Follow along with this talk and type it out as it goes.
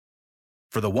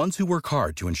For the ones who work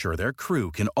hard to ensure their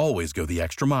crew can always go the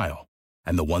extra mile,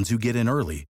 and the ones who get in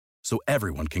early so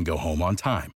everyone can go home on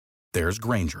time, there's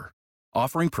Grainger,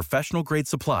 offering professional-grade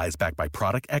supplies backed by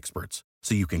product experts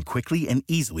so you can quickly and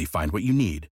easily find what you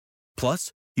need.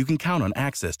 Plus, you can count on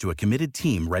access to a committed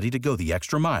team ready to go the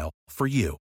extra mile for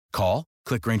you. Call,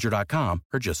 click Grainger.com,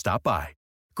 or just stop by.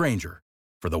 Grainger,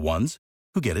 for the ones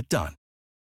who get it done.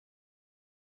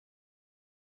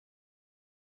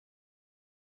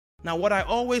 Now, what I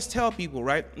always tell people,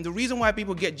 right, and the reason why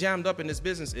people get jammed up in this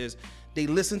business is they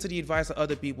listen to the advice of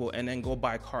other people and then go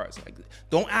buy cars. Like,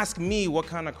 don't ask me what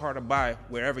kind of car to buy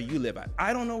wherever you live at.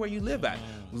 I don't know where you live at.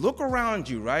 Look around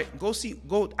you, right? Go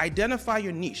identify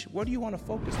your niche. Where do you want to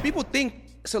focus? People think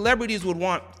celebrities would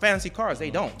want fancy cars.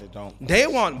 They don't. They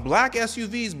want black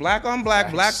SUVs, black on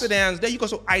black, black sedans. There you go.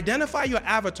 So identify your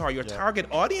avatar, your target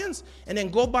audience, and then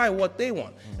go buy what they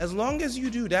want. As long as you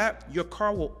do that, your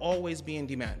car will always be in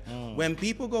demand. When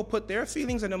people go put their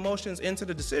feelings and emotions into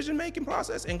the decision-making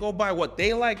process and go buy what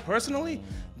they like personally,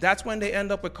 that's when they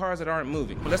end up with cars that aren't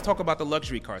moving. But let's talk about the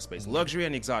luxury car space. Luxury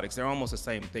and exotics, they're almost the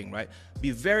same thing, right? Be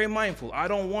very mindful. I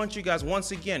don't want you guys,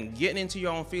 once again, getting into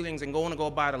your own feelings and going to go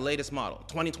buy the latest model,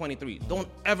 2023. Don't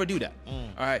ever do that,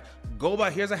 all right? Go buy,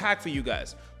 here's a hack for you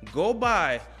guys. Go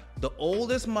buy the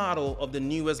oldest model of the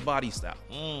newest body style.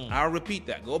 I'll repeat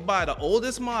that. Go buy the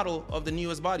oldest model of the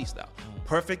newest body style.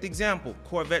 Perfect example,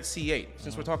 Corvette C8,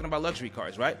 since we're talking about luxury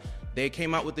cars, right? They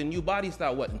came out with the new body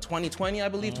style, in 2020, I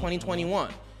believe, 2021.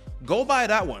 Go buy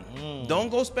that one. Don't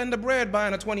go spend the bread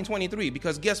buying a 2023,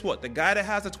 because guess what? The guy that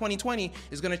has a 2020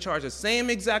 is gonna charge the same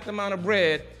exact amount of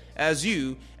bread as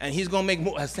you, and he's gonna make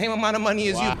the same amount of money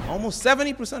as you. Almost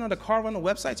 70% of the car rental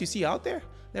websites you see out there,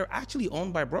 they're actually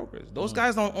owned by brokers. Those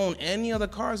guys don't own any of the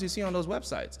cars you see on those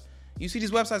websites. You see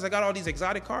these websites that got all these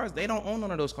exotic cars, they don't own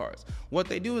none of those cars. What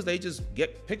they do is they just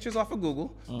get pictures off of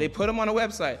Google, they put them on a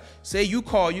website. Say you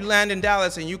land in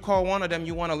Dallas and you call one of them,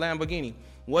 you want a Lamborghini.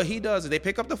 What he does is they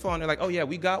pick up the phone, they're like, oh yeah,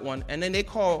 we got one. And then they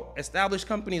call established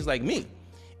companies like me.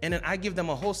 And then I give them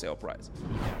a wholesale price.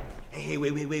 Hey,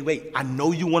 wait. I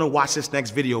know you want to watch this next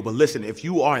video, but listen, if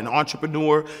you are an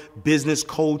entrepreneur, business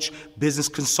coach, business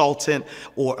consultant,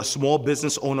 or a small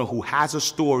business owner who has a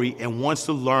story and wants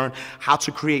to learn how to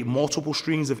create multiple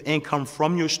streams of income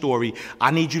from your story,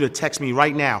 I need you to text me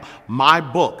right now, my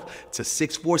book, to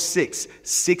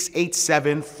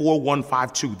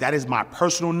 646-687-4152. That is my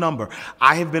personal number.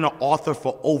 I have been an author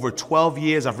for over 12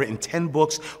 years. I've written 10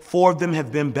 books. 4 of them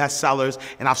have been bestsellers,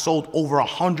 and I've sold over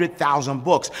 100,000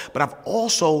 books. But I've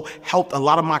also helped a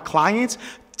lot of my clients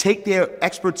take their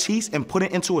expertise and put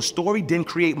it into a story, then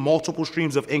create multiple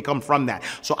streams of income from that.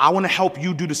 So I want to help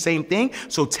you do the same thing.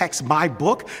 So text my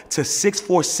book to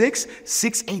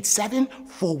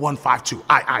 646-687-4152.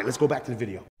 All right, let's go back to the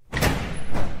video.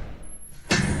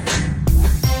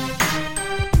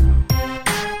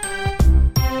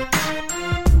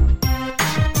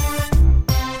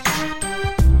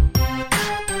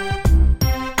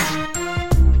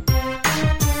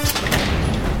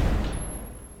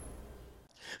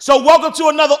 So welcome to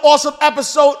another awesome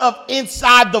episode of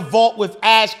Inside the Vault with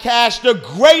Ash Cash, the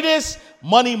greatest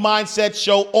money mindset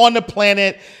show on the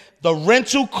planet. The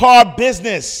rental car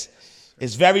business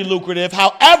is very lucrative.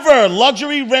 However,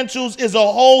 luxury rentals is a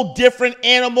whole different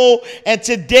animal. And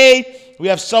today we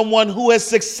have someone who has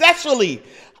successfully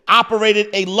operated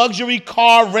a luxury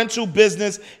car rental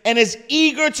business and is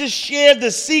eager to share the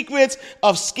secrets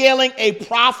of scaling a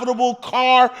profitable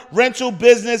car rental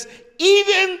business,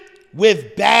 even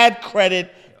with bad credit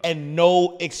and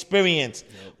no experience.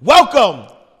 Welcome,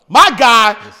 my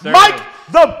guy, Mike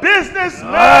the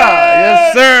Businessman.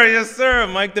 Yes, sir.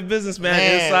 Mike the Businessman,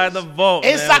 man. Inside the Vault.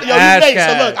 Inside, yo, you think,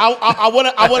 so look,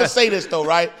 I want to say this though,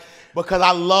 right? Because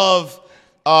I love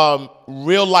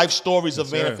real life stories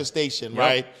of manifestation,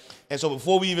 right? And so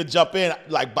before we even jump in,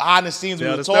 like behind the scenes, we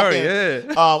were talking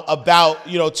about,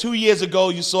 2 years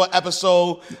ago, you saw an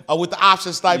episode with the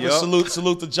Option Sniper.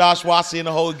 Salute to Josh Watson and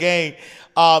the whole gang.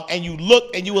 And you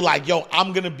looked and you were like, yo,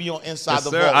 I'm going to be on Inside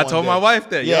the Vault. I told my wife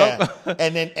that.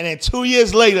 And then 2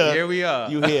 years later, here we are.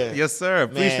 You here. Yes, sir.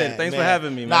 Appreciate it. Thanks for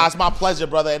having me, man. Nah, it's my pleasure,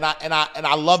 brother. And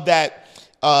I love that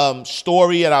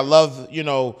story, and I love,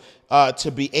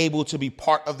 to be able to be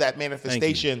part of that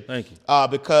manifestation. Thank you.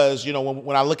 Because,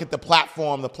 when I look at the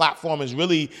platform is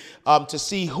really to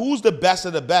see who's the best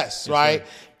of the best, right?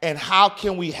 And how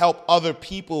can we help other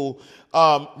people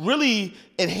really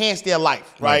enhance their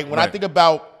life, right? When I think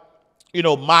about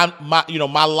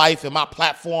my life and my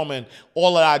platform and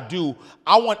all that I do,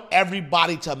 I want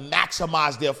everybody to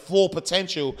maximize their full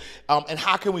potential. And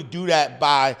how can we do that?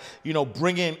 By,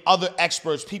 bringing other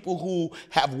experts, people who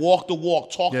have walked the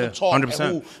walk, talked the talk, 100%.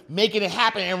 and who making it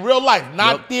happen in real life,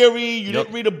 not theory. You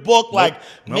didn't read a book,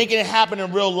 making it happen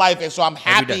in real life. And so I'm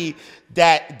happy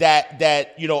that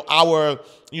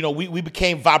we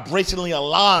became vibrationally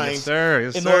aligned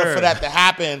in order for that to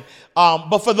happen.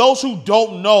 But for those who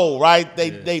don't know, right,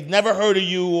 they've never heard of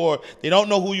you or they don't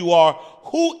know who you are.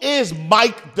 Who is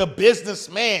Mike the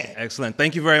Businessman? Excellent.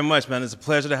 Thank you very much, man. It's a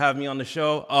pleasure to have me on the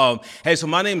show. Hey, so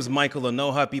my name is Michael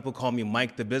Anoha. People call me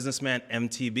Mike the Businessman,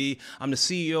 MTB. I'm the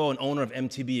CEO and owner of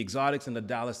MTB Exotics in the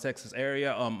Dallas, Texas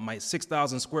area. My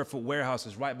 6,000 square foot warehouse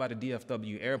is right by the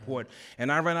DFW airport. And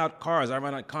I rent out cars. I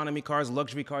rent out economy cars,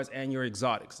 luxury cars, and your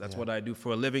exotics. That's what I do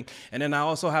for a living. And then I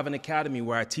also have an academy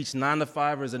where I teach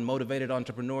 9-to-5ers and motivated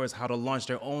entrepreneurs how to launch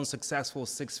their own successful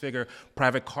 6-figure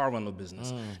private car rental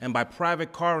business. And by private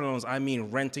car rentals, I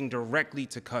mean renting directly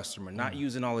to customer, not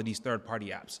using all of these third-party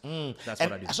apps. That's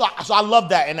what I do. So I love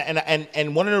that,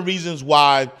 and one of the reasons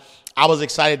why I was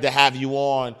excited to have you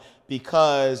on,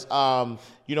 because I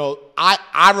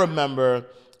remember.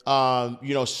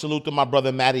 Salute to my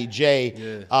brother Matty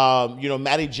J.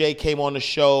 Matty J came on the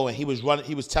show and he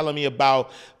was telling me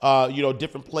about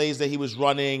different plays that he was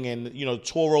running and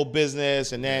Toro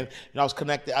business, and then I was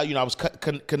connected. I was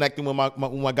connecting with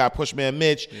my guy Pushman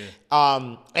Mitch.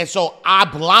 And so I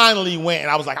blindly went and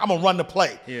I was like, I'm gonna run the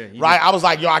play. Right? I was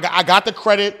like, I got the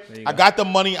credit, I got the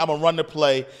money, I'm gonna run the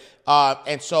play.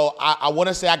 And so I want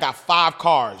to say I got 5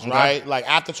 cars, right? Like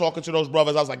after talking to those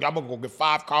brothers, I was like, I'm going to go get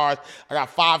 5 cars. I got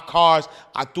 5 cars.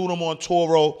 I threw them on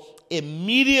Toro.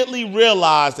 Immediately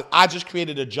realized that I just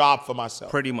created a job for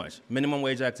myself. Pretty much. Minimum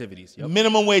wage activities. Yep.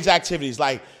 Minimum wage activities.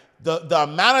 Like the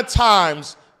amount of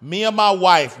times me and my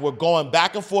wife were going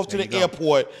back and forth to the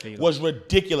airport was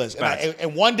ridiculous.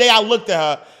 And one day I looked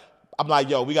at her. I'm like,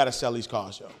 yo, we got to sell these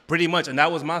cars, yo. Pretty much. And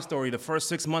that was my story the first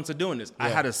 6 months of doing this. I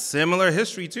had a similar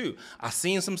history, too. I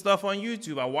seen some stuff on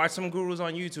YouTube. I watched some gurus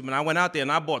on YouTube, and I went out there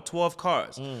and I bought 12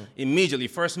 cars immediately,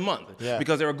 first month.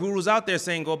 Because there were gurus out there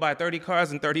saying go buy 30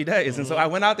 cars in 30 days. And so I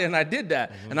went out there and I did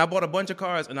that. And I bought a bunch of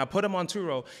cars, and I put them on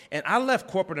Turo. And I left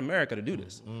corporate America to do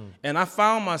this. And I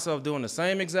found myself doing the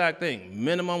same exact thing,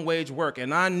 minimum wage work.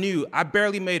 And I knew I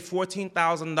barely made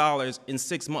 $14,000 in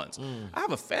 6 months. I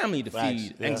have a family to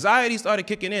feed. Anxiety started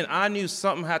kicking in. I knew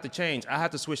something had to change. I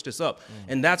had to switch this up.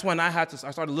 And that's when I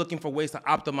started looking for ways to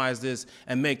optimize this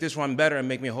and make this run better and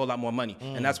make me a whole lot more money.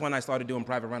 And that's when I started doing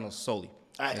private rentals solely.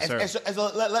 Yes,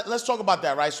 so let's talk about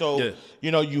that, right? So,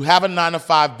 you have a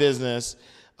 9-to-5 business,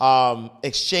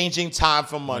 exchanging time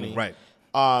for money. Right.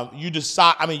 You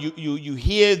decide, you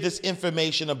hear this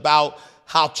information about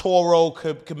how Toro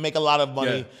could make a lot of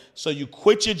money. So you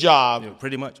quit your job.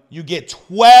 Pretty much. You get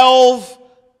 12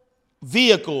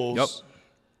 vehicles,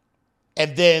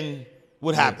 and then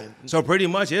what happened? So pretty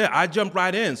much, I jumped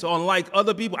right in. So unlike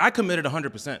other people, I committed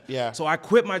 100%. So I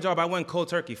quit my job. I went cold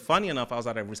turkey. Funny enough, I was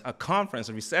at a conference,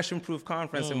 a recession-proof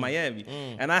conference in Miami,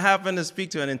 and I happened to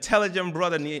speak to an intelligent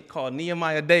brother called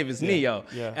Nehemiah Davis, Neo,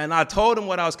 and I told him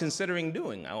what I was considering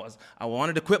doing. I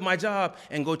wanted to quit my job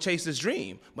and go chase this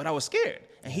dream, but I was scared.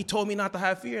 And he told me not to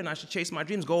have fear and I should chase my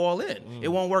dreams, go all in. It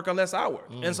won't work unless I work.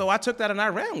 And so I took that and I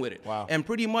ran with it. And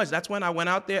pretty much that's when I went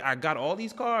out there, I got all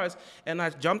these cars and I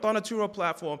jumped on a Turo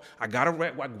platform. I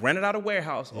rented out a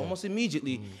warehouse almost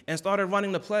immediately and started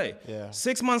running the play.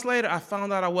 6 months later, I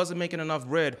found out I wasn't making enough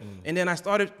bread. And then I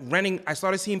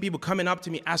started seeing people coming up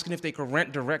to me asking if they could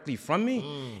rent directly from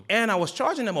me. And I was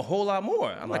charging them a whole lot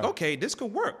more. I'm like, okay, this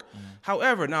could work.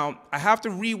 However, now I have to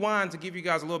rewind to give you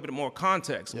guys a little bit more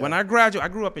context. When I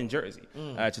graduated, I grew up in Jersey.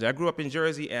 Actually, I grew up in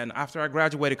Jersey, and after I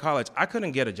graduated college, I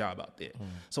couldn't get a job out there.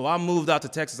 So I moved out to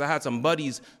Texas. I had some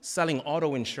buddies selling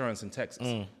auto insurance in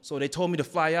Texas. So they told me to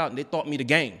fly out, and they taught me the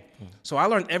game. So I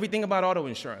learned everything about auto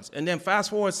insurance. And then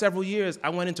fast forward several years, I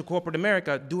went into corporate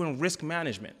America doing risk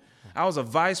management. I was a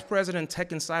vice president,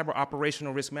 tech and cyber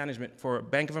operational risk management for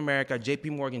Bank of America,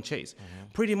 JP Morgan Chase.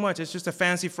 Pretty much, it's just a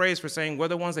fancy phrase for saying we're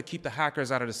the ones that keep the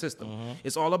hackers out of the system.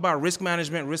 It's all about risk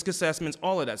management, risk assessments,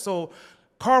 all of that. So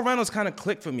car rentals kind of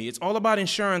clicked for me. It's all about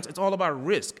insurance. It's all about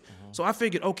risk. So I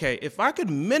figured, okay, if I could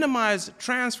minimize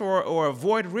transfer or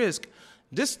avoid risk,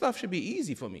 this stuff should be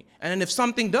easy for me. And then if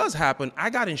something does happen, I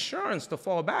got insurance to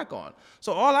fall back on.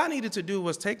 So all I needed to do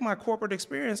was take my corporate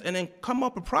experience and then come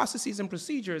up with processes and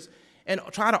procedures and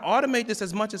try to automate this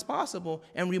as much as possible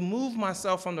and remove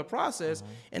myself from the process.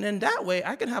 And then that way,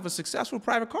 I can have a successful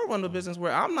private car rental business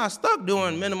where I'm not stuck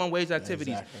doing minimum wage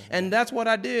activities. And that's what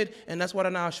I did, and that's what I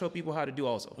now show people how to do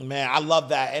also. Man, I love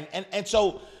that. And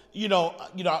so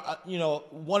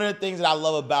one of the things that I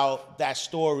love about that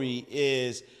story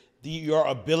is your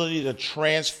ability to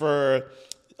transfer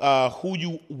who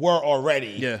you were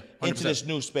already into this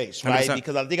new space, right? 100%.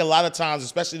 Because I think a lot of times,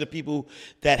 especially the people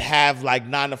that have like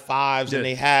 9-to-5s and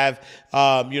they have,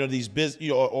 these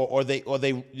business, or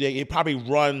they probably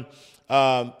run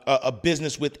a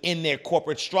business within their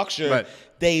corporate structure. Right.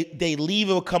 They leave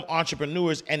and become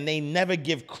entrepreneurs, and they never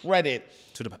give credit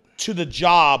to the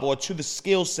job or to the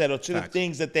skill set or to the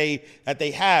things that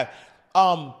they have.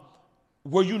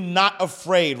 Were you not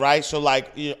afraid, right? So,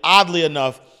 like, oddly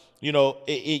enough,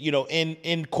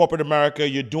 in corporate America,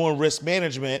 you're doing risk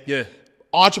management. Yeah.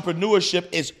 Entrepreneurship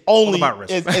is only about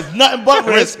risk. is nothing but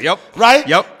risk. Yep. Right?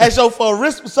 Yep. And so for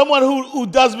someone who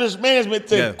does risk management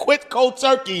to quit cold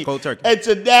turkey and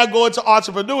to now go into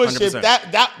entrepreneurship,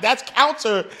 100%. that's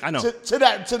counter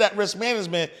to that risk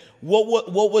management.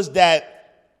 What was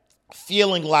that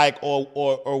feeling like, or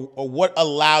what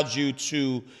allowed you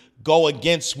to go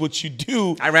against what you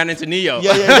do? I ran into Neo.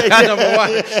 Yeah. Number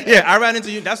one. Yeah, I ran into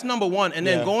you. That's number one. And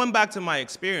then going back to my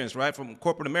experience, right, from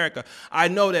corporate America, I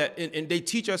know that, and they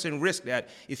teach us in risk that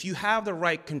if you have the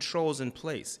right controls in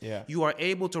place, you are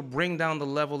able to bring down the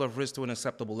level of risk to an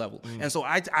acceptable level. And so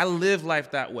I live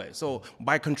life that way. So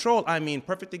by control, I mean,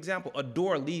 perfect example, a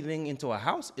door leading into a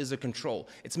house is a control.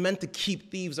 It's meant to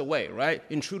keep thieves away, right?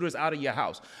 Intruders out of your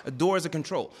house. A door is a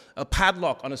control. A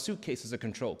padlock on a suitcase is a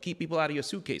control. Keep people out of your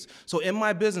suitcase. So in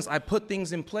my business, I put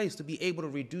things in place to be able to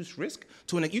reduce risk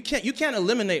to you can't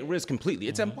eliminate risk completely.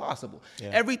 It's impossible.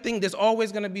 Everything, there's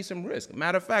always going to be some risk.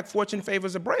 Matter of fact, fortune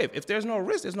favors the brave. If there's no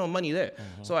risk, there's no money there.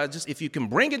 So if you can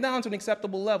bring it down to an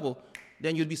acceptable level,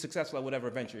 then you'll be successful at whatever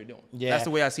venture you're doing. That's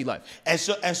the way I see life. And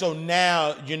so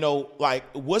now,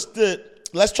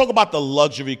 let's talk about the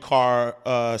luxury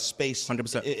car space,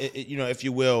 100%. If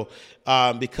you will,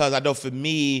 because I know for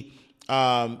me,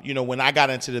 when I got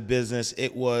into the business,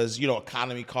 it was,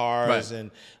 economy cars,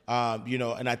 and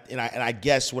I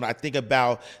guess when I think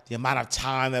about the amount of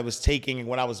time that was taking and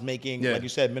what I was making, like you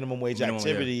said, minimum wage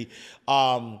activity,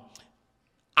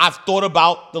 I've thought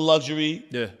about the luxury,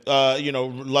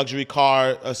 luxury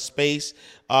car space,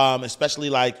 especially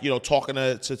like, talking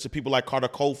to people like Carter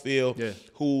Cofield,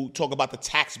 who talk about the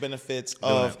tax benefits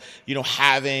of,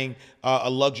 having a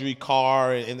luxury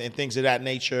car and things of that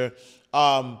nature.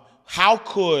 How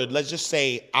could, let's just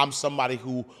say I'm somebody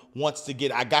who wants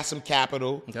to I got some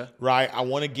capital, right? I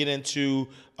want to get into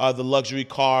the luxury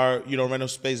car, rental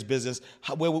space business.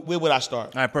 Where would I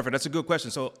start? All right, perfect. That's a good question.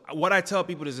 So what I tell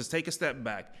people is just take a step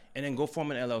back and then go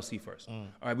form an LLC first. All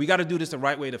right, we got to do this the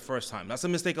right way the first time. That's a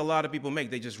mistake a lot of people make.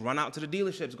 They just run out to the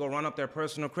dealerships, go run up their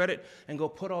personal credit, and go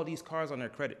put all these cars on their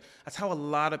credit. That's how a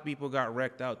lot of people got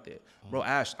wrecked out there. Bro,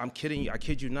 Ash, I'm kidding you. I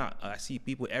kid you not. I see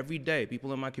people every day,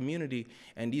 people in my community,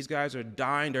 and these guys are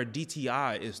dying. Their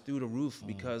DTI is through the roof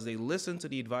because they listen to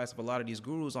the advice of a lot of these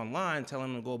gurus online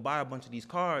telling them to go buy a bunch of these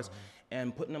cars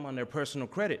and putting them on their personal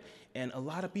credit. And a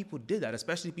lot of people did that,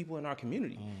 especially people in our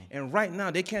community. And right now,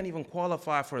 they can't even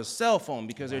qualify for a cell phone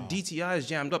because their DTI is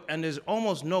jammed up, and there's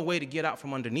almost no way to get out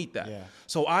from underneath that.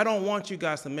 So I don't want you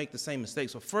guys to make the same mistake.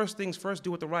 So first things first,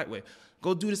 do it the right way.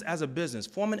 Go do this as a business.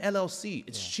 Form an LLC.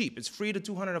 It's cheap. It's free to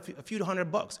 $200, a few to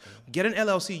 $100. Get an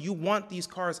LLC. You want these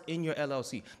cars in your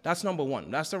LLC. That's number one.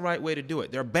 That's the right way to do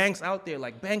it. There are banks out there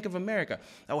like Bank of America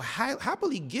that will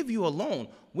happily give you a loan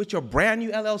with your brand new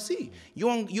LLC. You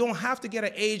don't have to get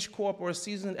an age corp or a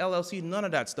seasoned LLC, none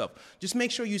of that stuff. Just make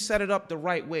sure you set it up the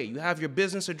right way. You have your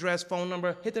business address, phone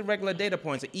number, hit the regular data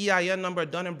points, an EIN number,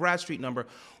 Dun & Bradstreet number.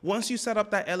 Once you set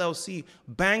up that LLC,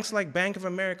 banks like Bank of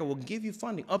America will give you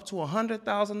funding up to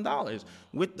 $100,000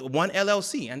 with one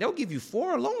LLC, and they'll give you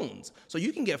 4 loans. So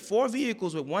you can get 4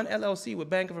 vehicles with one LLC with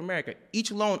Bank of America,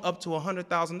 each loan up to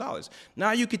 $100,000.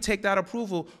 Now you could take that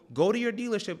approval, go to your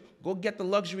dealership, go get the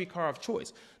luxury car of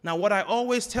choice. Now, what I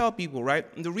always tell people, right,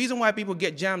 and the reason why people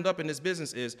get jammed up in this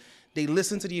business is they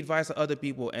listen to the advice of other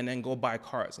people and then go buy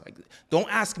cars. Like, don't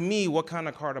ask me what kind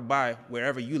of car to buy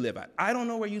wherever you live at. I don't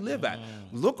know where you live at.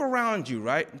 Look around you,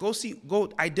 right? Go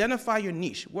identify your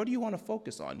niche. What do you want to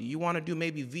focus on? Do you want to do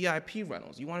maybe VIP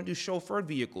rentals? You want to do chauffeured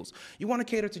vehicles? You want to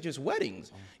cater to just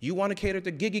weddings? You want to cater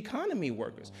to gig economy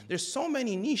workers? There's so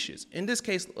many niches. In this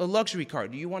case, a luxury car.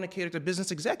 Do you want to cater to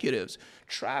business executives,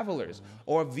 travelers,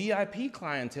 or VIP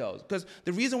clientele? Because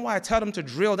the reason why I tell them to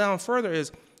drill down further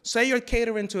is, say you're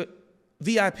catering to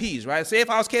VIPs, right? Say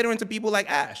if I was catering to people like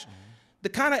Ash, the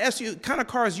kind of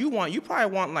cars you want, you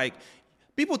probably want, like,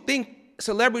 people think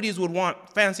celebrities would want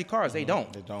fancy cars. They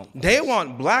don't. They don't. They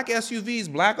want black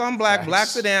SUVs, black on black, black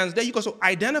sedans. There you go. So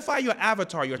identify your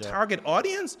avatar, your target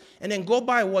audience, and then go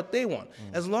buy what they want.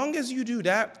 As long as you do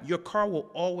that, your car will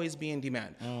always be in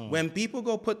demand. When people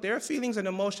go put their feelings and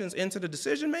emotions into the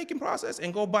decision-making process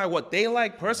and go buy what they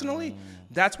like personally,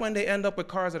 that's when they end up with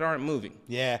cars that aren't moving.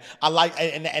 Yeah, I like,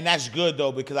 and that's good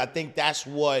though, because I think that's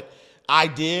what I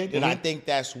did, and I think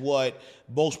that's what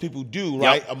most people do,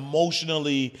 right? Yep.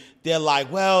 Emotionally, they're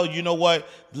like, well, you know what?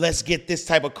 Let's get this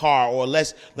type of car, or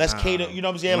let's cater. You know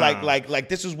what I'm saying? Like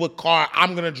this is what car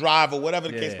I'm gonna drive, or whatever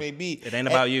the case may be. It ain't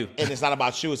about you, and it's not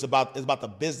about you. It's about the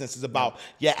business. It's about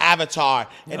your avatar,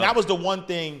 and that was the one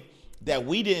thing that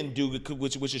we didn't do,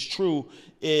 which is true.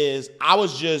 Is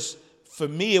for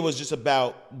me, it was just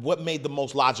about what made the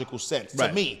most logical sense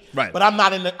to me. Right. But I'm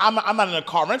not in the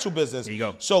car rental business. There you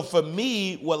go. So for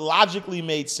me, what logically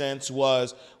made sense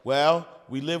was, well,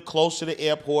 we live close to the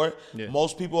airport. Yeah.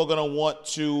 Most people are gonna want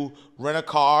to rent a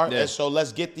car, and so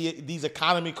let's get these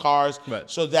economy cars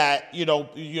so that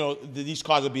these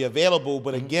cars will be available.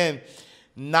 But again,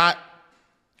 not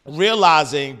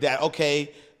realizing that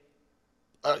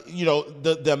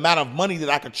the amount of money that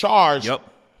I could charge. Yep.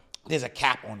 There's a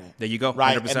cap on it. There you go.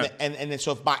 Right. 100%. And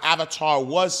so if my avatar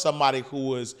was somebody who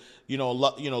was,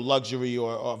 luxury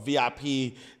or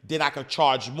VIP, then I could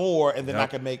charge more, and then I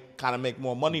could make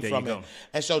more money from it.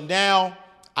 And so now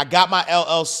I got my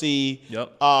LLC.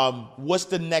 Yep. What's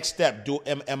the next step?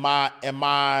 Am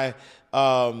I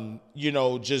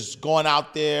just going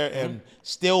out there and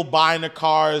still buying the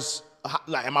cars?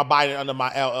 Like, am I buying it under my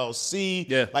LLC?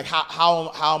 Yeah. Like,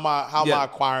 how am I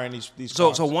acquiring these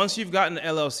cars? So once you've gotten the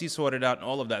LLC sorted out and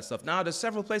all of that stuff, now there's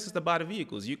several places to buy the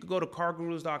vehicles. You could go to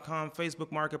cargurus.com,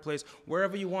 Facebook Marketplace,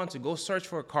 wherever you want to. Go search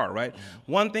for a car, right?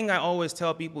 One thing I always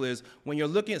tell people is when you're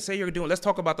looking, let's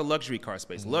talk about the luxury car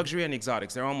space. Luxury and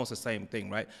exotics, they're almost the same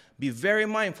thing, right? Be very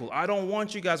mindful. I don't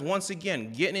want you guys, once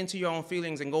again, getting into your own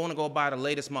feelings and going to go buy the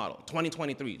latest model,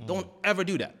 2023. Don't ever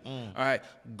do that, all right?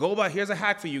 Here's a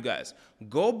hack for you guys.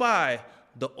 Go buy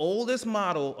the oldest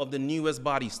model of the newest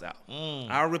body style.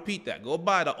 I'll repeat that. Go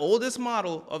buy the oldest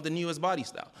model of the newest body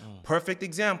style. Perfect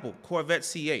example, Corvette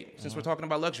C8, since we're talking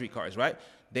about luxury cars, right?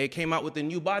 They came out with the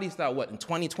new body style, in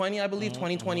 2020, I believe,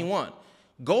 2021.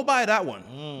 Go buy that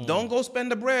one. Don't go spend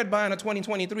the bread buying a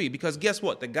 2023, because guess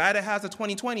what? The guy that has a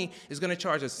 2020 is going to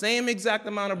charge the same exact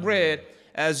amount of bread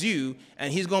as you,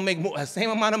 and he's gonna make the same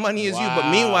amount of money as you, but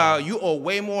meanwhile, you owe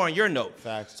way more on your note.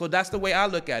 Facts. So that's the way I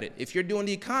look at it. If you're doing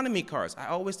the economy cars, I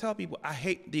always tell people, I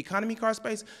hate the economy car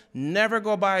space. Never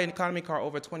go buy an economy car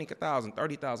over $20,000,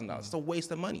 $30,000. It's a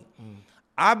waste of money.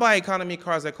 I buy economy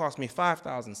cars that cost me $5,000,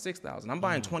 $6,000. I'm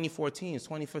buying 2014s,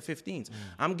 2015s.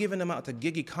 I'm giving them out to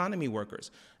gig economy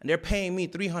workers, and they're paying me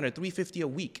 $300, $350 a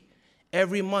week.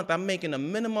 Every month, I'm making a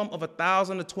minimum of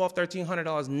 $1,000 to $1,200,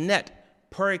 $1,300 net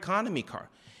per economy car.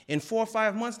 In 4 or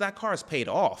 5 months, that car is paid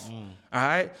off. All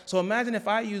right? So imagine if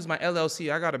I use my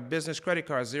LLC, I got a business credit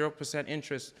card, 0%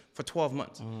 interest for 12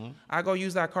 months. I go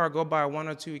use that car, go buy 1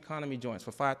 or 2 economy joints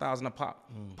for $5,000 a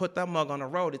pop. Put that mug on the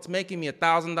road. It's making me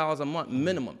 $1,000 a month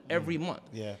minimum every month.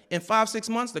 Yeah. In 5, 6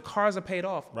 months, the cars are paid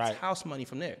off. Right. It's house money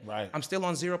from there. Right. I'm still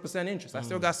on 0% interest. I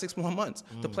still got 6 more months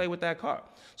to play with that car.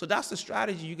 So that's the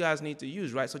strategy you guys need to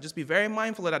use, right? So just be very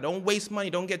mindful of that. Don't waste money.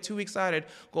 Don't get too excited.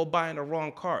 Go buying the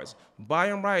wrong cars. Buy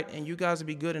them right, and you guys will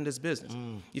be good in this business.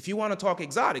 If you want to talk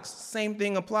exotics, same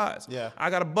thing applies. Yeah. I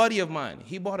got a buddy of mine.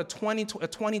 He bought a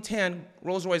 2010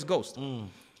 Rolls-Royce Ghost.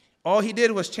 All he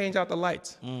did was change out the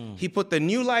lights. He put the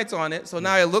new lights on it, so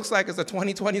now it looks like it's a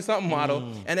 2020-something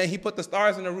model, and then he put the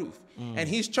stars in the roof. And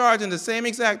he's charging the same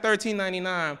exact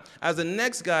 $1,399 as the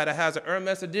next guy that has an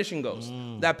Hermes Edition Ghost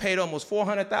that paid almost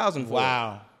 $400,000 for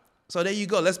it. So there you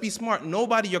go. Let's be smart.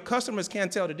 Your customers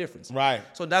can't tell the difference. Right.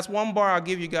 So that's one bar I'll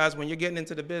give you guys when you're getting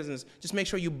into the business. Just make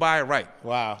sure you buy it right.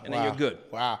 And then you're good.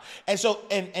 Wow. And so,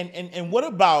 and what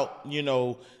about,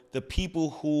 the people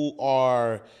who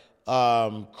are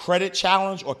credit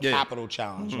challenge or capital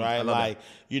challenge, right? Like,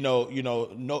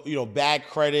 bad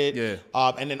credit.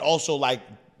 And then also like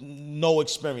no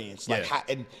experience. Like,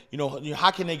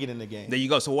 how can they get in the game? There you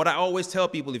go. So what I always tell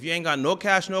people, if you ain't got no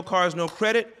cash, no cars, no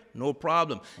credit, no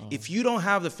problem. If you don't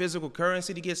have the physical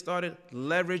currency to get started,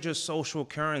 leverage your social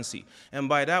currency. And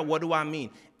by that, what do I mean?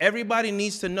 Everybody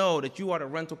needs to know that you are the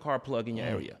rental car plug in your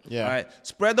area. All right?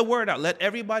 Spread the word out. Let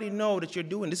everybody know that you're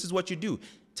doing. This is what you do.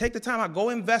 Take the time out. Go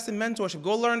invest in mentorship.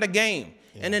 Go learn the game.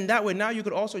 Yeah. And then that way, now you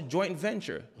could also joint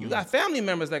venture. You got family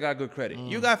members that got good credit.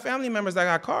 You got family members that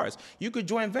got cars. You could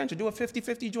joint venture. Do a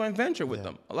 50-50 joint venture with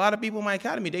them. A lot of people in my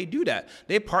academy, they do that.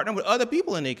 They partner with other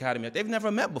people in the academy that they've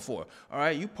never met before. All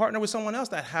right? You partner with someone else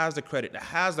that has the credit, that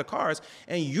has the cars,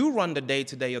 and you run the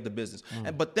day-to-day of the business.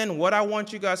 But then what I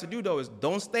want you guys to do, though, is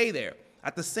don't stay there.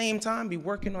 At the same time, be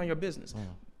working on your business.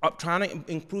 Trying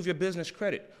to improve your business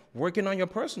credit, working on your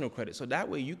personal credit, so that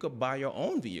way you could buy your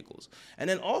own vehicles. And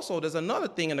then also, there's another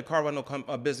thing in the car rental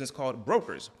business called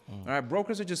brokers. All right,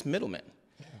 brokers are just middlemen.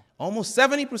 Almost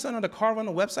 70% of the car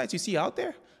rental websites you see out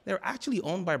there, they're actually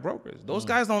owned by brokers. Those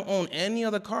guys don't own any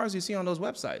of the cars you see on those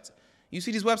websites. You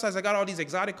see these websites that got all these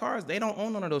exotic cars, they don't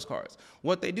own none of those cars.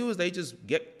 What they do is they just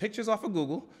get pictures off of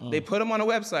Google, they put them on a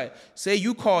website. Say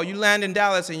you land in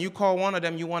Dallas and you call one of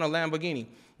them, you want a Lamborghini.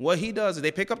 What he does is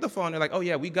they pick up the phone, they're like, oh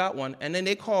yeah, we got one. And then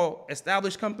they call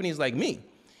established companies like me.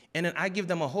 And then I give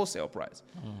them a wholesale price.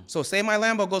 So say my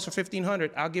Lambo goes for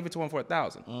 $1,500, I'll give it to them for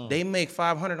 $1,000. They make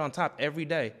 $500 on top every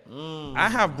day. I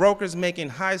have brokers making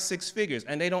high six figures,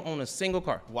 and they don't own a single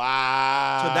car.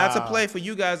 Wow. So that's a play for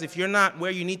you guys. If you're not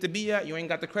where you need to be at, you ain't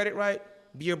got the credit right,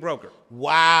 be a broker.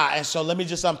 Wow. And so let me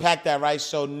just unpack that, right?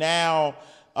 So now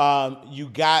you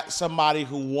got somebody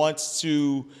who wants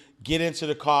to get into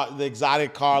the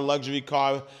exotic car, luxury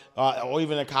car, or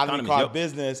even economy car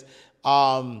business.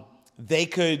 They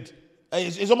could.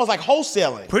 It's almost like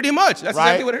wholesaling. Pretty much. That's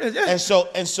right? exactly what it is.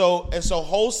 Yeah. And so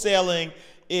wholesaling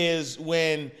is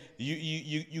when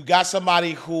you got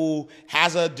somebody who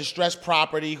has a distressed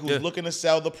property, who's looking to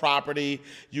sell the property.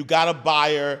 You got a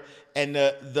buyer, and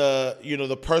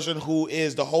the person who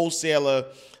is the wholesaler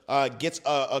gets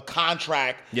a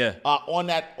contract on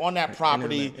that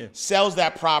property, sells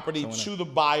that property to the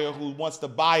buyer who wants to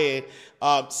buy it,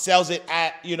 sells it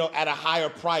at a higher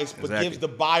price, but gives the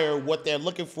buyer what they're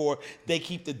looking for. They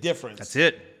keep the difference. That's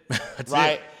it. That's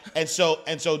right. It. And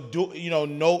so do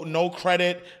no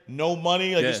credit, no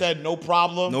money, like you said, no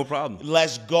problem. No problem.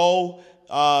 Let's go.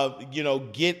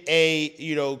 Get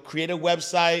create a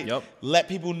website. Let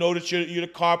people know that you're the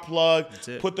car plug.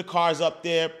 Put the cars up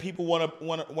there. People want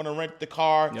to rent the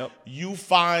car. You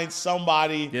find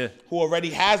somebody who already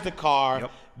has the car.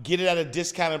 Get it at a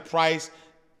discounted price,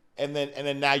 and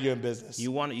then now you're in business.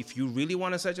 If you really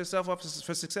want to set yourself up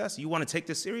for success, you want to take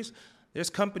this serious. There's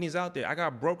companies out there. I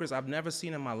got brokers I've never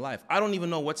seen in my life. I don't even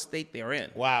know what state they're in.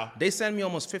 Wow. They send me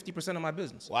almost 50% of my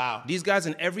business. Wow. These guys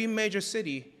in every major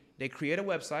city. They create a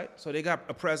website. So they got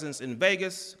a presence in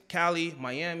Vegas, Cali,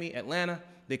 Miami, Atlanta.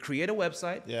 They create a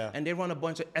website, and they run a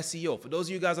bunch of SEO. For those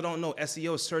of you guys that don't know,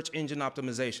 SEO is search engine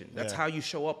optimization. That's how you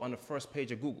show up on the first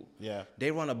page of Google.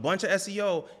 They run a bunch of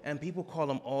SEO, and people call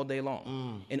them all day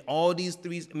long in all these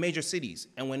 3 major cities.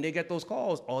 And when they get those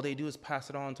calls, all they do is pass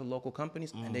it on to local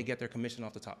companies, and they get their commission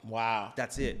off the top. Wow.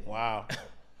 That's it. Wow.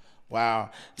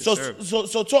 Wow. Yes,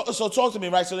 so talk to me,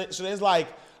 right? So there's like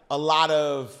a lot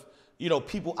of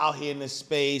people out here in this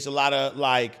space, a lot of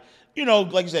like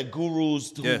you said,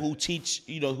 gurus who teach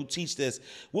this.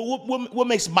 What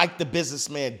makes Mike the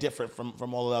businessman different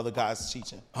from all the other guys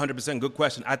teaching? 100% good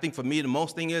question. I think for me, the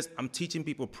most thing is I'm teaching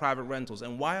people private rentals.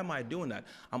 And why am I doing that?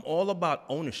 I'm all about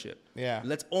ownership. Yeah.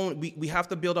 Let's own. We have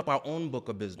to build up our own book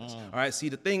of business. All right. See,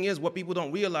 the thing is, what people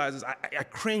don't realize is I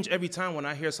cringe every time when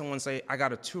I hear someone say, I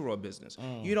got a Turo business.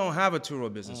 You don't have a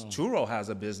Turo business. Turo has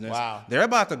a business. Wow. They're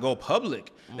about to go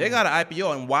public. They got an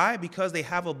IPO. And why? Because they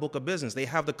have a book of business. They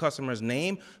have the customer's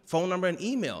name, phone number, and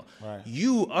email. Right.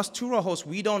 Us Turo hosts,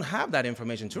 we don't have that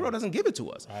information. Turo doesn't give it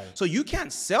to us. Right. So you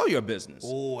can't sell your business.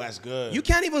 Oh, that's good. You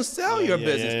can't even sell your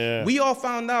business. Yeah. We all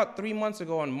found out 3 months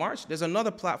ago in March, there's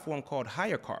another platform called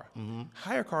HireCar.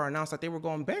 HireCar announced that they were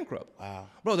going bankrupt. Wow.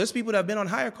 Bro, there's people that have been on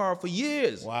HireCar for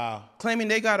years. Wow. Claiming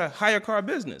they got a HireCar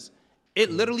business.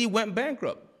 It literally went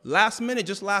bankrupt. Last minute,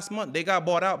 just last month, they got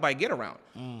bought out by GetAround.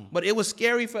 But it was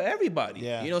scary for everybody.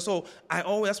 Yeah. So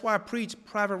that's why I preach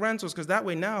private rentals, because that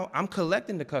way now I'm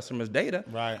collecting the customer's data.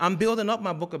 Right. I'm building up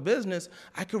my book of business.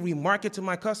 I can remarket to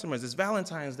my customers. It's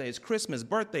Valentine's Day, it's Christmas,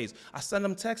 birthdays. I send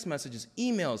them text messages,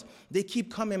 emails. They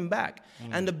keep coming back.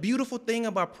 And the beautiful thing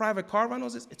about private car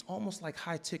rentals is it's almost like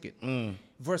high ticket.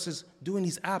 Versus doing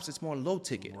these apps, it's more low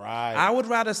ticket. Right. I would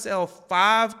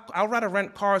rather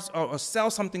rent cars or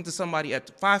sell something to somebody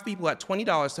at 5 people at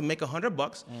 $20 to make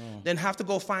 $100 than have to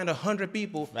go find 100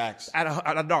 people at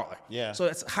 $1. Yeah. So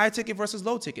it's high ticket versus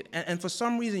low ticket. And for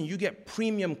some reason, you get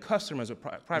premium customers with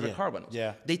private car rentals.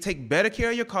 Yeah. They take better care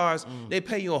of your cars. They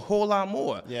pay you a whole lot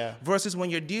more. Yeah. Versus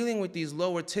when you're dealing with these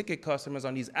lower ticket customers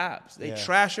on these apps. They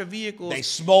trash your vehicles. They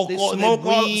smoke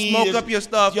up your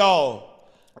stuff. Yo.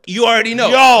 You already know.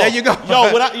 Yo, there you go.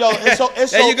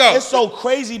 It's so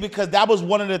crazy because that was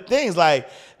one of the things. Like,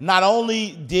 not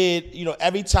only did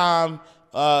every time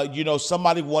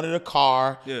somebody wanted a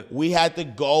car, we had to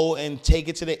go and take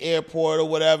it to the airport or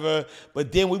whatever.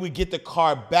 But then we would get the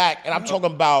car back, and I'm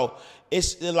talking about.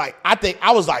 It's like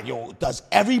I was like, yo, does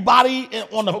everybody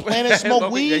on the planet smoke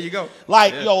weed? There you go.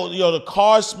 Like, the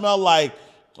cars smell like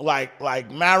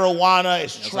marijuana.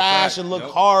 It's trash and look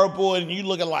horrible, and you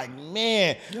looking like,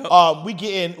 man. We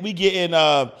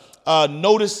getting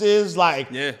notices like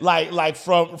from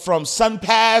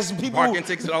SunPass, people parking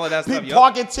tickets and all of that stuff.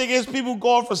 Parking tickets, people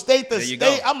going from state to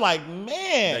state. I'm like,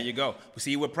 man. There you go.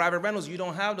 See, with private rentals, you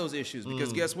don't have those issues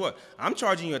because guess what? I'm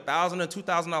charging you $1,000 or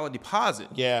 $2,000 deposit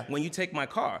when you take my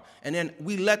car. And then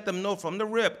we let them know from the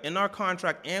rip in our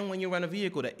contract and when you rent a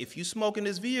vehicle that if you smoke in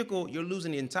this vehicle, you're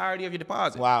losing the entirety of your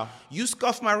deposit. Wow. You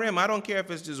scuff my rim, I don't care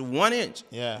if it's just 1 inch.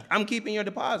 Yeah. I'm keeping your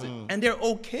deposit. And they're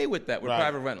okay with that with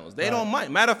private rentals. They don't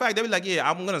mind. Matter of fact, they'll be like, yeah,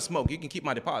 I'm going to smoke. You can keep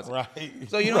my deposit. Right.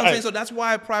 So you know what I'm saying? So that's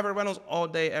why private rentals all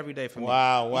day, every day for me.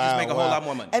 Wow. You just make a whole lot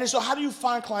more money. And so how do you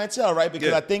find clientele, right?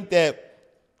 Because I think that,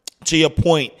 to your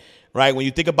point, right, when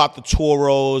you think about the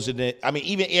Toros and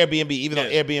even Airbnb, even though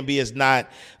Airbnb is not,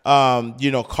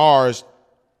 cars,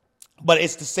 but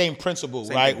it's the same principle,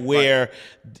 right? Where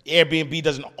Airbnb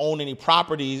doesn't own any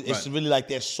properties. It's really like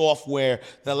their software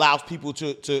that allows people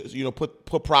to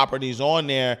put properties on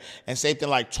there. And same thing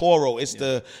like Toro. It's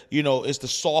the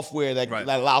software that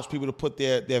allows people to put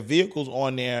their vehicles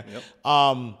on there.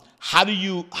 Yep. How do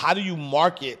you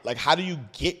market? Like, how do you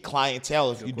get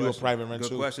clientele if you do a private rental?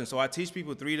 Good question. So I teach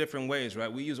people 3 different ways,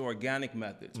 right? We use organic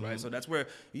methods, right? So that's where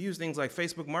you use things like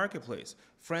Facebook Marketplace,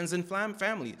 friends and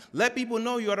family. Let people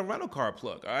know you're at a rental car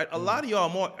plug, all right? A lot of y'all are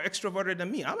more extroverted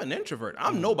than me. I'm an introvert.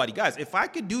 I'm nobody. Guys, if I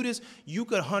could do this, you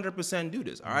could 100% do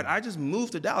this, all right? I just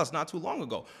moved to Dallas not too long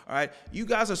ago, all right? You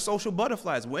guys are social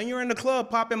butterflies. When you're in the club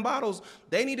popping bottles,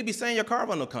 they need to be saying your car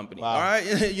rental company, all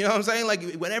right? You know what I'm saying? Like,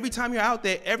 every time you're out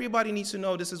there, everybody needs to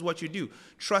know this is what you do.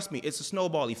 Trust me, it's a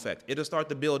snowball effect. It'll start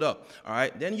to build up, all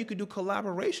right? Then you could do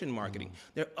collaboration marketing.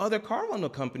 There are other car rental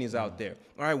companies out there,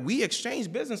 all right? We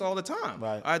exchange business all the time.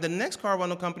 Right. All right, the next car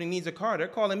rental company needs a car. They're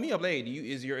calling me up, hey,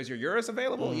 is your Urus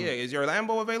available? Yeah. Is your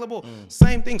Lambo available?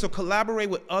 Same thing. So collaborate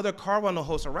with other car rental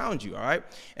hosts around you, all right?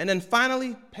 And then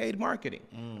finally, paid marketing,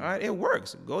 all right? It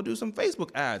works. Go do some Facebook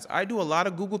ads. I do a lot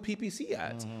of Google PPC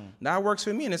ads. That works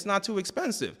for me, and it's not too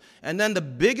expensive. And then the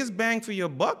biggest bang for your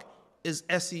buck is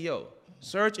SEO.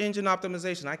 Search engine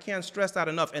optimization. I can't stress that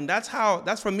enough. And that's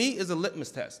for me is a litmus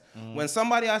test. When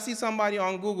I see somebody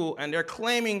on Google and they're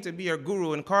claiming to be a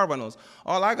guru in car rentals,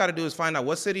 all I got to do is find out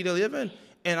what city they live in.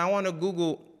 And I want to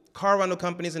Google car rental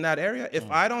companies in that area. If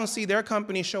I don't see their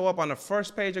company show up on the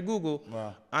first page of Google,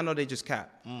 I know they just cap.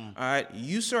 All right.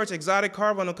 You search exotic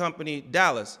car rental company,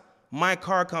 Dallas. My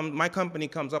company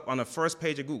comes up on the first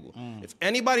page of Google. If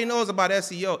anybody knows about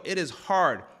SEO, it is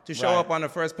hard to show up on the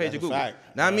first page of Google.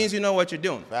 That means you know what you're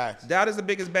doing. Facts. That is the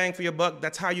biggest bang for your buck.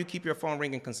 That's how you keep your phone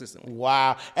ringing consistently.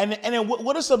 Wow. And then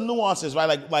what are some nuances,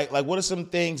 right? Like what are some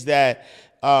things that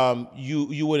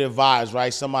you would advise,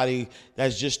 right? Somebody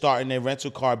that's just starting their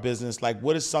rental car business, like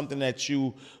what is something that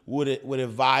you would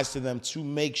advise to them to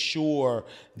make sure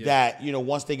that,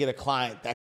 once they get a client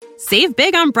that Save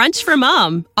big on brunch for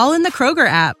mom, all in the Kroger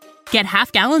app. Get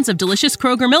half gallons of delicious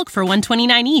Kroger milk for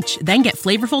 $1.29 each. Then get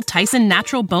flavorful Tyson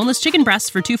natural boneless chicken breasts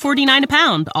for $2.49 a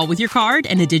pound, all with your card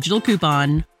and a digital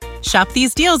coupon. Shop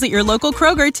these deals at your local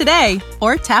Kroger today,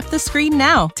 or tap the screen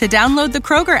now to download the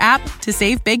Kroger app to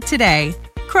save big today.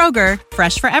 Kroger,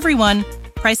 fresh for everyone.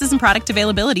 Prices and product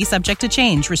availability subject to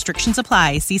change. Restrictions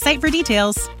apply. See site for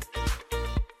details.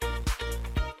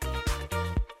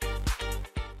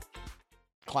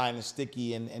 client is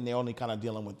sticky and they're only kind of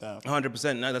dealing with them?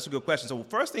 100%. No, that's a good question. So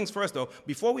first things first, though,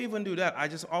 before we even do that, I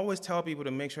just always tell people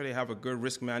to make sure they have a good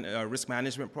risk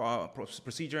management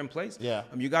procedure in place. Yeah.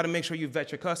 You got to make sure you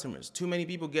vet your customers. Too many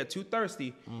people get too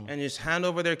thirsty and just hand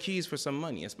over their keys for some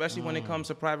money, especially when it comes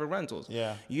to private rentals.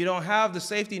 Yeah. You don't have the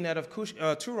safety net of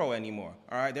Turo anymore.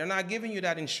 All right. They're not giving you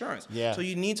that insurance. Yeah. So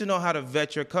you need to know how to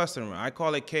vet your customer. I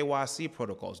call it KYC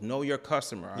protocols. Know your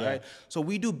customer. All right. So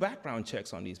we do background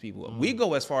checks on these people. We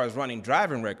go as far as running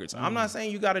driving records. I'm not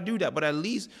saying you got to do that, but at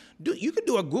least you could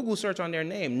do a Google search on their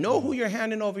name. Know who you're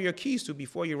handing over your keys to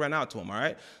before you run out to them. All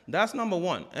right. That's number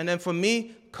one. And then for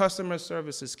me, customer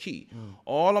service is key.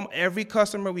 Every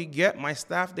customer we get, my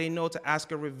staff, they know to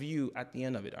ask a review at the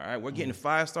end of it. All right. We're getting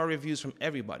 5-star reviews from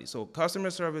everybody. So customer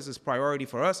service is priority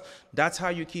for us. That's how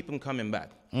you keep them coming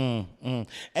back. And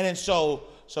then so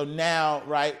now,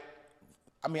 right?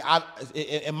 I mean,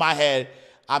 in my head,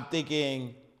 I'm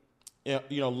thinking,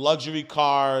 luxury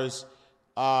cars,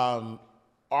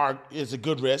 is a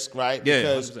good risk, right? Yeah,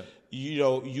 Because 100%.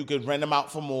 you could rent them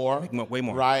out for more, way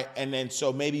more, right? And then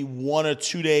so maybe 1 or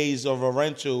 2 days of a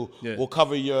rental will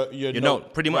cover your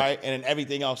note, pretty much, right? And then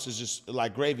everything else is just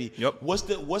like gravy. Yep. What's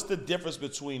the difference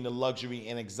between the luxury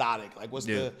and exotic? Like what's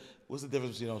the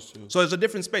difference between those two? So it's a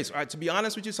different space. All right, to be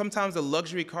honest with you, sometimes the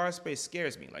luxury car space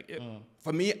scares me. Like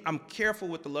for me, I'm careful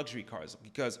with the luxury cars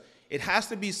because it has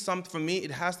to be something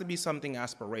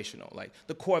aspirational. Like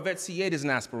the Corvette C8 is an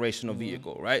aspirational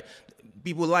vehicle, right?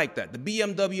 People like that. The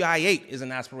BMW i8 is an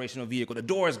aspirational vehicle. The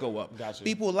doors go up. Gotcha.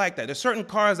 People like that. There's certain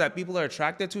cars that people are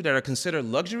attracted to that are considered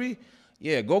luxury.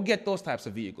 Yeah, go get those types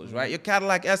of vehicles, right? Your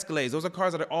Cadillac Escalades, those are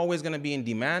cars that are always going to be in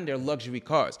demand. They're luxury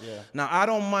cars. Yeah. Now, I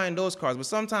don't mind those cars, but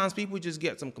sometimes people just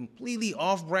get some completely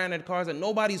off-branded cars that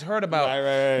nobody's heard about.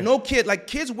 Right. No kid, like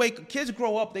kids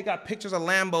grow up, they got pictures of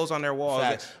Lambos on their walls,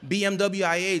 like BMW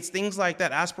i8s, things like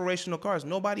that, aspirational cars.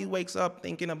 Nobody wakes up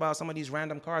thinking about some of these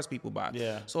random cars people buy.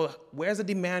 Yeah. So where's the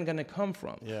demand going to come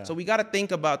from? Yeah. So we got to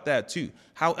think about that too.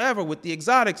 However, with the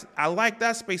exotics, I like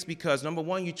that space because number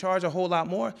one, you charge a whole lot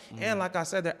more, and like I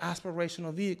said, they're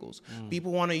aspirational vehicles.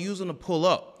 People want to use them to pull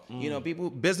up. You know,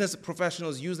 business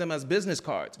professionals use them as business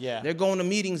cards. Yeah. They're going to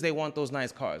meetings, they want those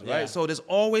nice cars, right? Yeah. So there's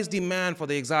always demand for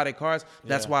the exotic cars.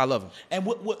 That's why I love them. And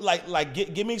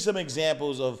give me some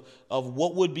examples of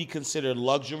what would be considered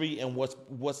luxury and what's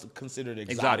considered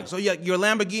exotic. So your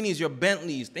Lamborghinis, your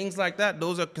Bentleys, things like that,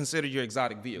 those are considered your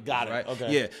exotic vehicles. Got it. Right?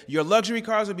 Okay. Yeah. Your luxury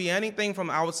cars would be anything from,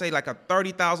 I would say, like a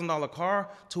 $30,000 car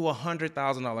to a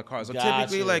 $100,000 car. So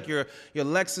typically like your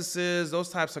Lexuses, those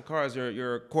types of cars,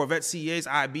 your Corvette C8s,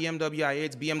 BMW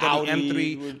i8s, BMW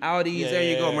M3, Audis, there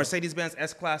you go. Mercedes-Benz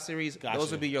S-Class series,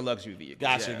 those would be your luxury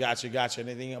vehicles. Gotcha.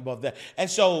 Anything above that. And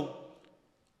so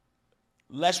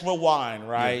let's rewind,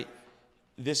 right? Yeah.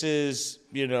 This is,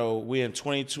 we're in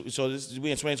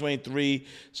 2023.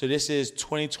 So this is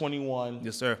 2021.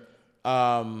 Yes, sir.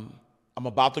 I'm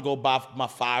about to go buy my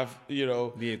 5,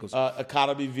 vehicles,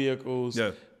 economy vehicles.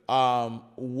 Yeah.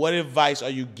 What advice are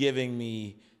you giving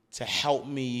me to help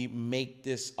me make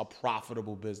this a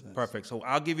profitable business? Perfect. So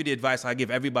I'll give you the advice I give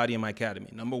everybody in my academy.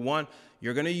 Number one,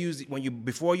 you're gonna use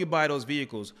before you buy those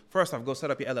vehicles. First off, go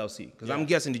set up your LLC because I'm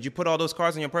guessing, did you put all those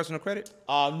cars on your personal credit?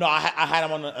 No, I had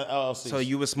them on the LLC. So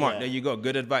you were smart. There you go.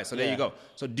 Good advice. So there you go.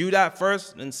 So do that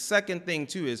first. And second thing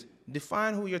too is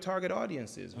define who your target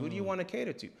audience is. Who do you want to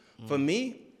cater to? For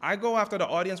me, I go after the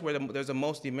audience where there's the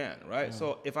most demand, right?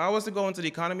 So if I was to go into the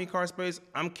economy car space,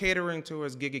 I'm catering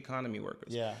towards gig economy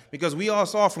workers. Yeah. Because we all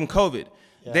saw from COVID,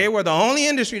 they were the only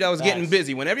industry that was getting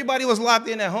busy. When everybody was locked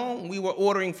in at home, we were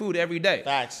ordering food every day.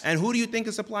 Facts. And who do you think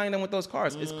is supplying them with those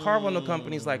cars? It's car rental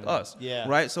companies like us,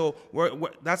 right? So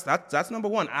that's number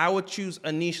one. I would choose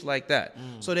a niche like that.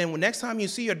 So then next time you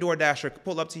see your DoorDasher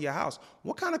pull up to your house,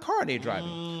 what kind of car are they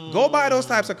driving? Go buy those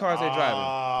types of cars they're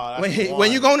driving.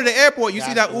 When you go into the airport, you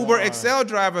see that Uber XL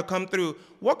driver come through.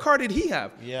 What car did he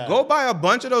have? Yeah. Go buy a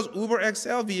bunch of those Uber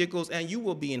XL vehicles and you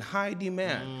will be in high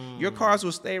demand. Your cars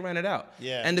will stay rented out.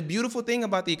 Yeah. And the beautiful thing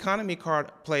about the economy car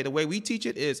play, the way we teach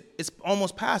it is it's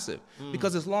almost passive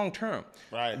because it's long term.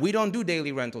 Right. We don't do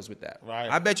daily rentals with that. Right.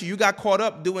 I bet you got caught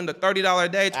up doing the $30 a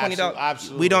day, $20.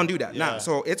 Absolutely. We don't do that. Yeah. Nah,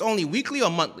 so it's only weekly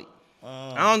or monthly.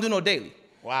 I don't do no daily.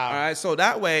 Wow. All right. So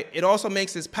that way, it also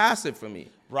makes it passive for me.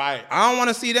 Right. I don't want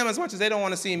to see them as much as they don't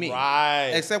want to see me. Right.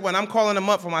 Except when I'm calling them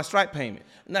up for my Stripe payment.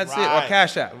 And that's it. Or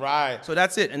Cash App. Right. So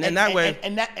that's it. And then that way.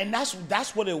 And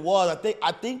that's what it was.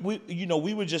 I think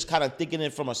we were just kind of thinking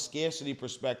it from a scarcity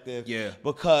perspective. Yeah.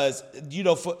 Because,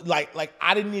 for like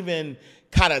I didn't even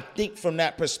kind of think from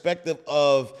that perspective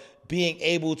of being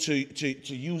able to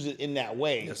use it in that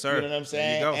way. Yes, sir. You know what I'm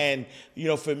saying? There you go.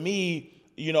 And, for me,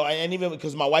 and even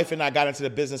because my wife and I got into the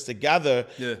business together,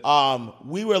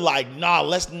 we were like, nah,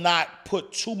 let's not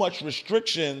put too much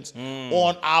restrictions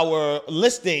on our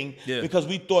listing because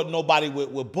we thought nobody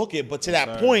would book it. But to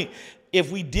that point, if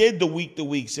we did the week to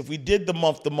weeks, if we did the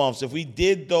month to months, if we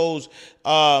did those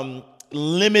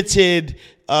limited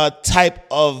type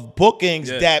of bookings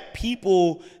that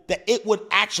people, that it would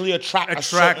actually attract a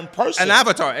certain person. An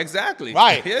avatar, exactly.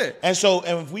 Right. Yeah. And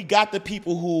if we got the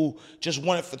people who just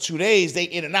want it for 2 days, they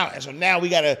in and out. And so now we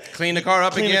got to clean the car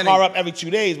up again. Up every 2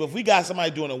 days. But if we got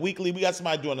somebody doing a weekly, we got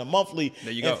somebody doing a monthly.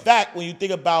 There you go. In fact, when you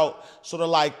think about sort of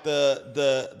like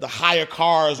the higher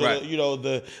cars or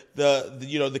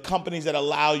the companies that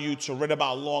allow you to rent them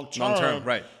out long term,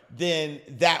 right. Then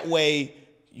that way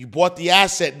you bought the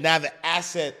asset. Now the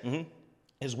asset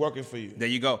is working for you. There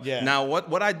you go. Yeah. Now,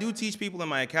 what I do teach people in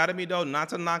my academy, though, not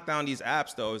to knock down these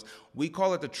apps, though, is we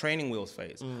call it the training wheels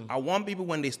phase. I want people,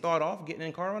 when they start off getting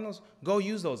in car rentals, go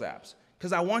use those apps.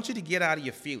 Because I want you to get out of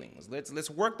your feelings. Let's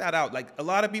work that out. Like, a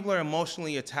lot of people are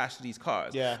emotionally attached to these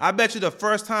cars. Yeah. I bet you the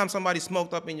first time somebody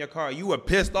smoked up in your car, you were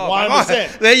pissed off.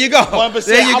 100%. There you go. 100%.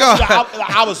 There you go.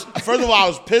 I was first of all, I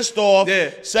was pissed off.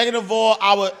 Yeah. Second of all,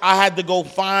 I had to go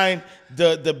find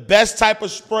the best type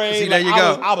of spray. See, there you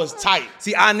go. I was tight.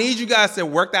 See, I need you guys to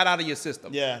work that out of your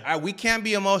system. Yeah. We can't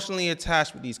be emotionally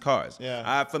attached with these cars.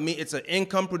 Yeah. For me, it's an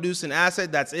income producing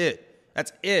asset. That's it.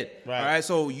 That's it. Right. All right.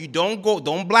 So you don't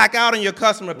black out on your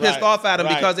customer pissed off at them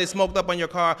because they smoked up on your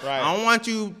car. Right. I don't want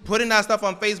you putting that stuff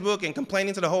on Facebook and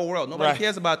complaining to the whole world. Nobody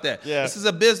cares about that. Yeah. This is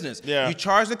a business. Yeah. You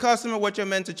charge the customer what you're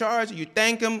meant to charge. You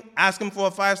thank them, ask them for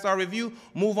a 5-star review,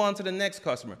 move on to the next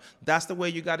customer. That's the way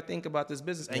you got to think about this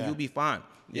business, and you'll be fine.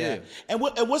 Yeah. And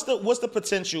what's the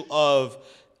potential of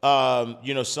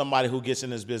somebody who gets in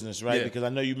this business, right? Yeah. Because I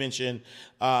know you mentioned,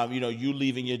 you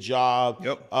leaving your job,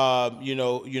 Yep.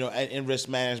 in risk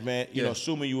management,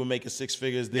 assuming you were making 6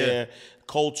 figures there,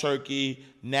 cold turkey,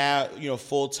 now,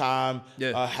 full time,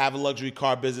 have a luxury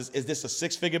car business. Is this a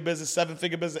 6-figure business,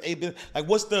 7-figure business, 8 business? Like,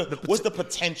 what's the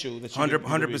potential that you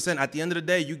 100%. At the end of the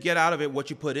day, you get out of it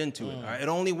what you put into it. All right? It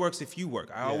only works if you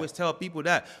work. I always tell people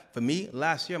that. For me,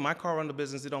 last year, my car rental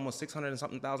business did almost $600 and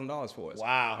something thousand for us.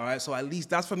 Wow. All right. So at least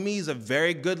that's for me is a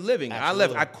very good living.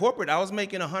 Absolutely. At corporate, I was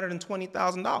making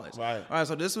 $120,000. Right. All right.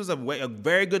 So this was a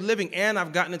very good living, and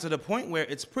I've gotten it to the point where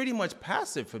it's pretty much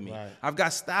passive for me. Right. I've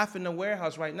got staff in the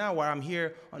warehouse right now where I'm here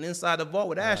on Inside the Vault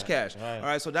with Ash Cash. Right. All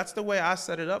right. So that's the way I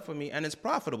set it up for me, and it's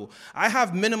profitable. I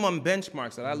have minimum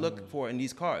benchmarks that I look for in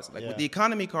these cars. Like with the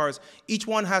economy cars, each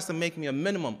one has to make me a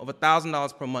minimum of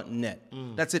 $1,000 per month net.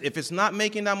 That's it. If it's not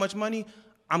making that much money,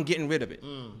 I'm getting rid of it.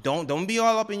 Don't be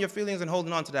all up in your feelings and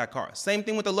holding on to that car. Same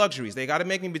thing with the luxuries. They got to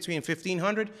make me between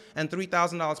 $1,500 and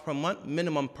 $3,000 per month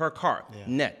minimum per car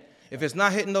net. If it's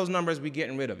not hitting those numbers, we're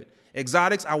getting rid of it.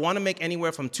 Exotics, I want to make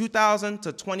anywhere from $2,000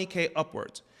 to $20K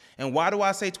upwards. And why do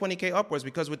I say $20K upwards?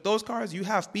 Because with those cars, you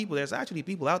have people. There's actually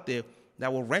people out there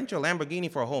that will rent your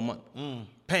Lamborghini for a whole month,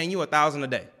 paying you $1,000 a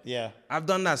day. Yeah. I've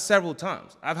done that several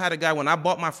times. I've had a guy, when I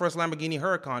bought my first Lamborghini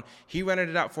Huracan, he rented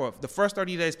it out for the first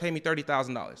 30 days, paid me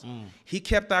 $30,000. He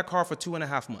kept that car for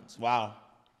 2.5 months. Wow.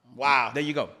 There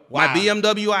you go. Wow. My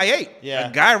BMW i8. Yeah.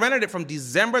 A guy rented it from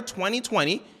December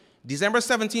 2020, December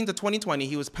 17th to 2020.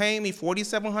 He was paying me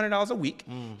 $4,700 a week.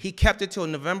 He kept it till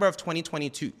November of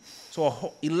 2022.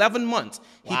 So 11 months.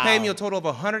 He paid me a total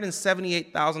of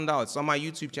 $178,000. It's on my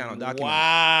YouTube channel document.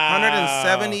 Wow.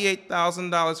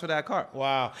 $178,000 for that car.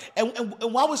 Wow. And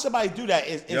why would somebody do that?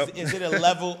 Is it a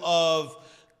level of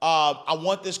I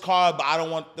want this car, but I don't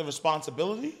want the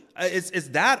responsibility? It's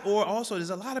that, or also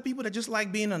there's a lot of people that just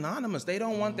like being anonymous. They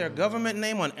don't want their government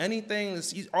name on anything.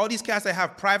 All these cats that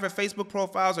have private Facebook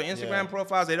profiles or Instagram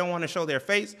profiles, they don't want to show their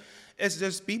face. It's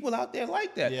just people out there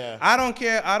like that. Yeah. I don't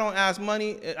care. I don't ask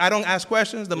money. I don't ask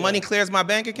questions. The money clears my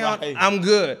bank account. Right. I'm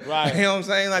good. Right. You know what I'm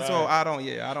saying? Like, Right. so I don't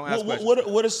ask questions.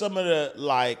 What are some of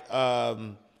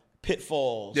the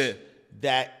pitfalls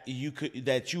that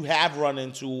you have run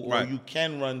into or you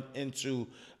can run into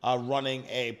running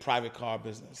a private car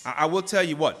business? I will tell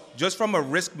you what, just from a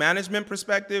risk management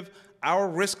perspective, our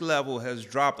risk level has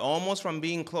dropped almost from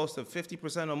being close to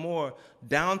 50% or more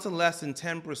down to less than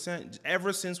 10%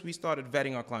 ever since we started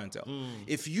vetting our clientele.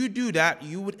 If you do that,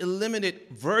 you would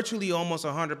eliminate virtually almost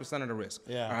 100% of the risk.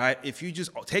 Yeah. All right. If you just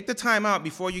take the time out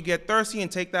before you get thirsty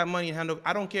and take that money and handle,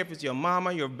 I don't care if it's your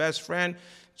mama, your best friend,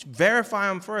 verify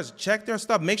them first. Check their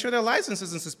stuff. Make sure their license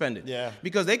isn't suspended. Yeah.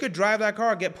 Because they could drive that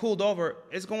car, get pulled over.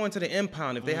 It's going to the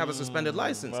impound if they have a suspended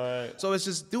license. Right. So it's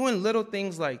just doing little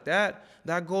things like that.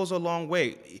 That goes a long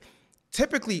way.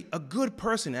 Typically, a good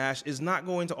person, Ash, is not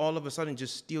going to all of a sudden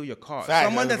just steal your car. Fact,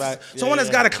 Someone right. that's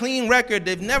got a clean record,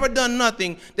 they've never done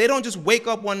nothing. They don't just wake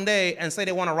up one day and say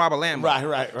they want to rob a Lambo.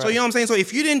 Right. So you know what I'm saying? So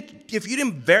if you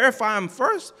didn't verify them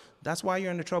first, that's why you're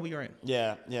in the trouble you're in.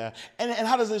 Yeah. And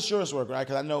how does insurance work, right?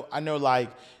 Because I know like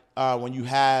when you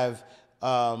have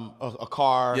a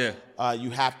car, you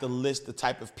have to list the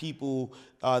type of people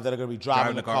that are going to be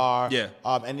driving the car. Yeah.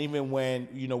 And even when,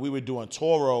 we were doing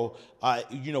Toro,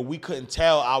 we couldn't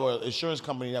tell our insurance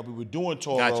company that we were doing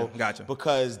Toro. Gotcha.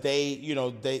 Because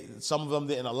some of them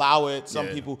didn't allow it. Some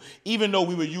people, even though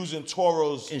we were using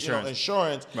Toro's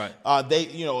insurance, right.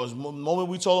 The moment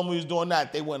we told them we was doing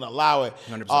that, they wouldn't allow it.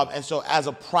 100%. And so as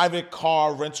a private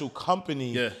car rental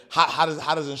company, how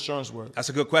does insurance work? That's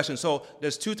a good question. So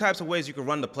there's two types of ways you can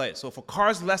run the play. So for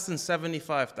cars less than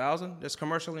 $75,000, there's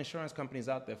commercial insurance companies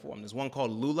out there for them. There's one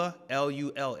called Lula,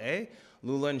 Lula,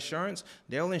 Lula Insurance.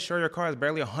 They'll insure your car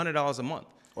barely $100 a month.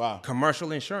 Wow.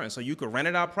 Commercial insurance. So you could rent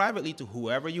it out privately to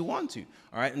whoever you want to.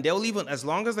 All right. And they'll even, as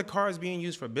long as the car is being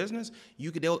used for business,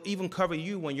 they'll even cover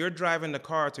you when you're driving the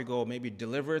car to go maybe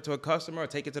deliver it to a customer or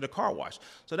take it to the car wash.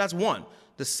 So that's one.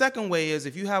 The second way is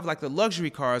if you have like the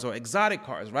luxury cars or exotic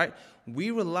cars, right?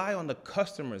 We rely on the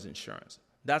customer's insurance.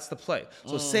 That's the play.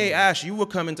 So say, Ash, you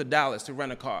would come into Dallas to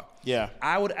rent a car. Yeah.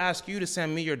 I would ask you to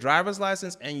send me your driver's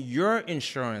license and your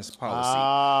insurance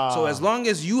policy. So as long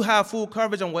as you have full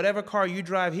coverage on whatever car you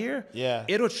drive here,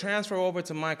 it'll transfer over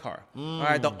to my car. All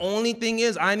right. The only thing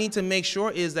is I need to make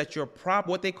sure is that your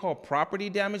what they call property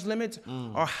damage limits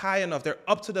are high enough. They're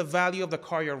up to the value of the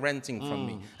car you're renting from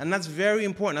me. And that's very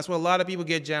important. That's where a lot of people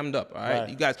get jammed up. All right.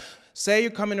 You guys, say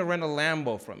you're coming to rent a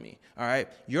Lambo from me, all right?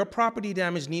 Your property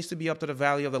damage needs to be up to the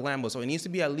value of the Lambo, so it needs to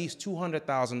be at least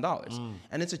 $200,000.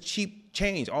 And it's a cheap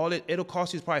change. It'll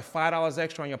cost you is probably $5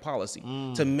 extra on your policy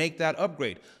to make that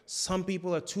upgrade. Some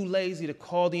people are too lazy to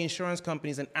call the insurance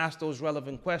companies and ask those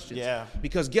relevant questions. Yeah.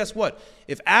 Because guess what?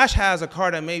 If Ash has a car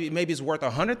that maybe is worth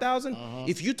 $100,000,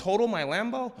 if you total my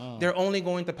Lambo, they're only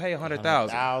going to pay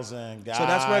 $100,000. So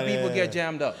that's where people get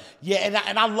jammed up. Yeah,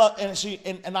 and I love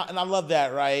and I love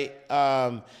that, right?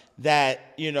 That,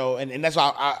 you know, and that's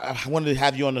why I wanted to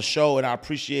have you on the show, and I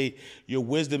appreciate your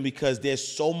wisdom because there's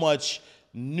so much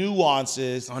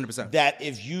nuances 100%. That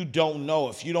if you don't know,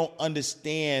 if you don't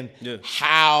understand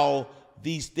how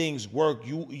these things work,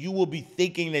 you will be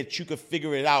thinking that you could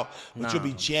figure it out, but you'll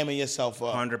be jamming yourself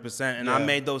up. 100%. And I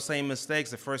made those same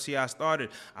mistakes the first year I started.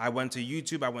 I went to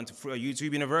YouTube. I went to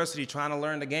YouTube University trying to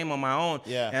learn the game on my own.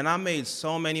 And I made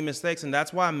so many mistakes. And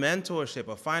that's why mentorship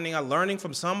or learning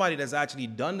from somebody that's actually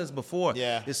done this before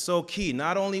is so key.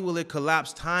 Not only will it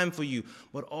collapse time for you,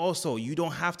 but also you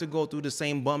don't have to go through the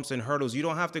same bumps and hurdles. You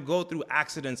don't have to go through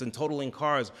accidents and totaling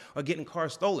cars or getting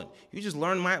cars stolen. You just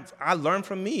I learned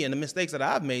from me and the mistakes that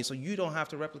I've made, so you don't have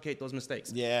to replicate those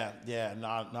mistakes. No,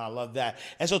 I love that.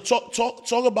 And so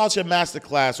talk about your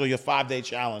masterclass or your 5-day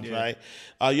challenge, right?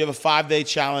 You have a 5-day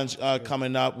challenge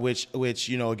coming up, which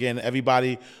you know, again,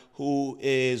 everybody who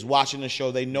is watching the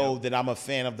show, they know that I'm a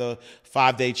fan of the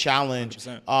 5-day challenge.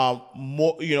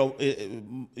 More,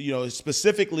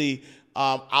 specifically,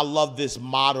 I love this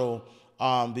model.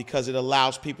 Because it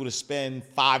allows people to spend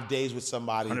 5 days with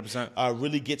somebody, 100%.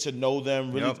 Really get to know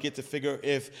them, really get to figure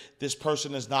if this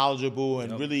person is knowledgeable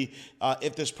and really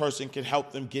if this person can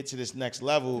help them get to this next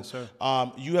level.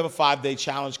 You have a 5-day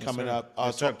challenge coming up.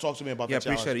 Talk to me about that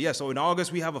challenge. Appreciate it. So in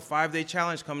August, we have a 5-day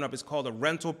challenge coming up. It's called the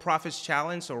Rental Profits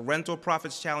Challenge. So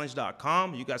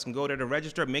rentalprofitschallenge.com. You guys can go there to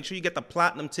register. Make sure you get the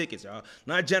platinum tickets, y'all.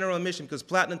 Not general admission, because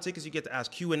platinum tickets, you get to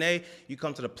ask Q&A. You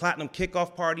come to the platinum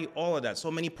kickoff party, all of that.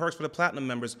 So many perks for the platinum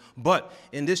members. But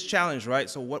in this challenge, right,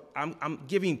 so what I'm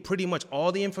giving pretty much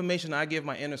all the information I give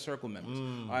my inner circle members.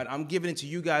 All right, I'm giving it to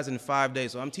you guys in 5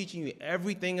 days. So I'm teaching you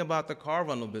everything about the car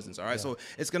rental business. All right, so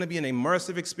it's going to be an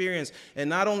immersive experience. And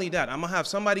not only that, I'm going to have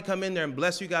somebody come in there and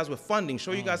bless you guys with funding,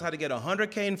 show you guys how to get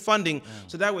 $100K in funding,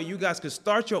 so that way you guys can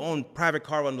start your own private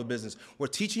car rental business. We're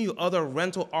teaching you other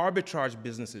rental arbitrage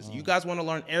businesses. You guys want to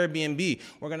learn Airbnb,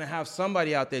 we're going to have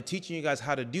somebody out there teaching you guys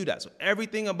how to do that. So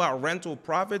everything about rental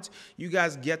profits, you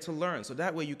guys get to learn. So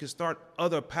that way you can start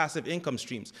other passive income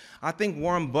streams. I think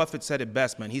Warren Buffett said it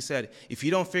best, man. He said, if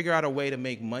you don't figure out a way to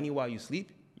make money while you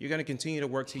sleep, you're going to continue to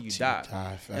work till you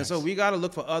die. And so we got to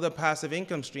look for other passive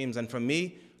income streams. And for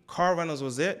me, car rentals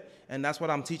was it. And that's what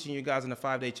I'm teaching you guys in the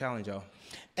 5-day challenge, y'all.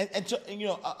 And you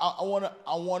know, I wanna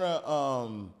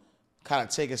kind of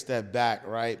take a step back,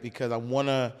 right? Because I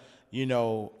wanna,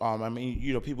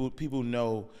 people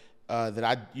know that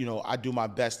I do my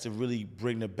best to really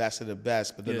bring the best of the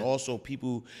best, but then also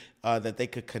people that they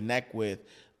could connect with.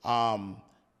 You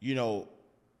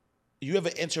have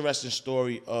an interesting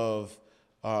story of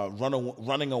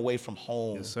running away from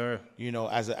home. Yes, sir.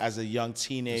 As a young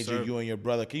teenager, you and your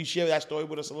brother. Can you share that story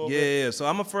with us a little bit? Yeah. So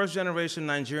I'm a first-generation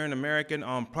Nigerian-American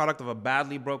product of a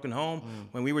badly broken home.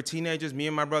 When we were teenagers, me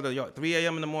and my brother, 3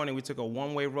 a.m. in the morning, we took a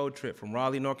one-way road trip from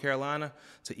Raleigh, North Carolina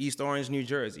to East Orange, New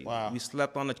Jersey. Wow. We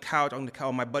slept on the couch,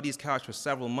 on my buddy's couch for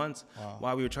several months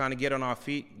while we were trying to get on our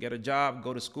feet, get a job,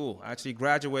 go to school. I actually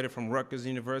graduated from Rutgers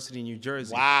University in New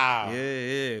Jersey. Wow.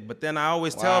 Yeah. But then I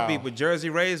always tell people, Jersey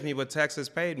raised me, but Texas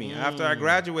paid me. After I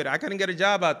graduated, I couldn't get a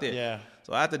job out there. Yeah.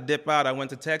 So I had to dip out. I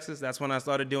went to Texas. That's when I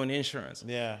started doing insurance.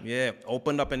 Yeah.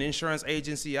 Opened up an insurance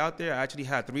agency out there. I actually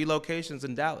had 3 locations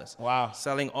in Dallas. Wow.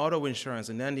 Selling auto insurance,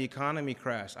 and then the economy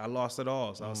crashed. I lost it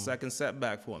all. So that was a second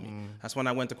setback for me. That's when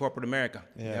I went to corporate America.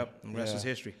 Yep. And the rest is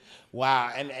history.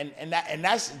 Wow. And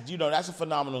that's that's a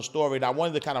phenomenal story. And I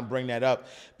wanted to kind of bring that up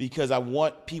because I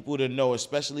want people to know,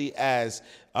 especially as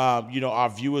our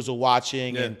viewers are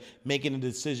watching and making a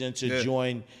decision to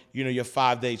join, your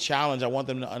 5-day challenge, I want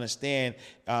them to understand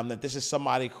that this is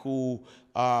somebody who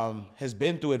has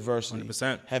been through adversity,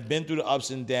 100%. have been through the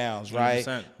ups and downs, right?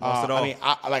 100%. Lost it all.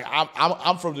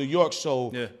 I'm from New York,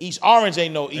 so East Orange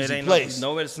ain't no easy place.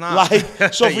 No, it's not.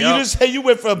 So for you to say you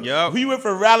went from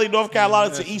Raleigh, North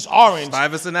Carolina to East Orange,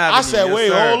 Stuyvesant Avenue. I said,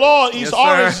 wait, hold on, East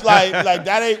Orange, like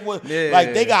that ain't what,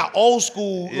 they got old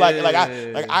school,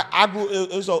 I grew.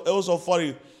 It was so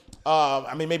funny.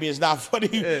 Maybe it's not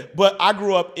funny, but I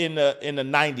grew up in the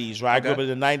 90s, right? I grew up in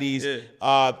the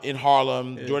 90s in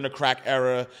Harlem during the crack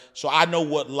era. So I know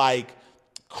what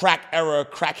crack era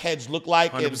crackheads look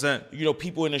like 100%. and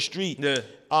people in the street.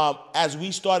 As we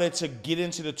started to get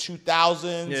into the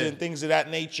 2000s and things of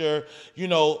that nature,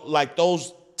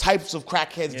 those types of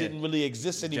crackheads didn't really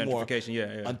exist anymore.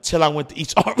 Gentrification, until I went to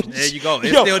East Orange. There you go.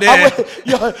 It's still there.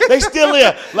 They still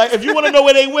there. Like, if you want to know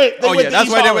where they went, they went to that's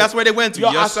East Orange. That's where they went to.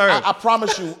 Yes, sir. I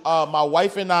promise you, my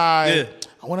wife and I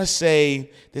want to say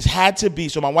this had to be,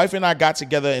 so my wife and I got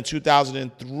together in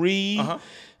 2003.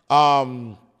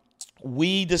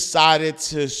 We decided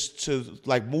to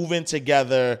move in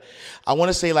together, I want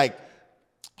to say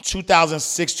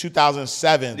 2006,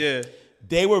 2007. Yeah.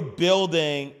 They were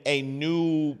building a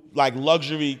new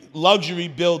luxury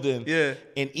building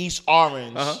in East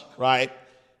Orange, right?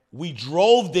 We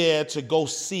drove there to go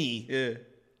see. Yeah. It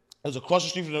was across the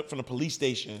street from the police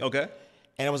station. Okay.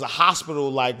 And it was a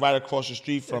hospital right across the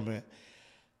street from it.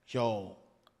 Yo,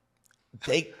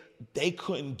 they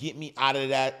couldn't get me out of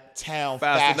that town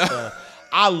faster.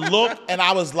 I looked and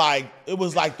I was like, it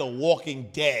was like The Walking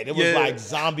Dead. It was like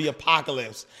zombie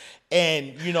apocalypse.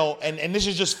 And and this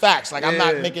is just facts. I'm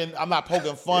not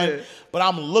poking fun, but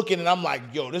I'm looking and I'm like,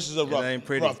 yo, this is a rough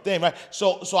thing, right?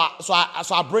 So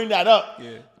I bring that up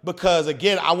because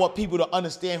again, I want people to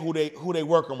understand who they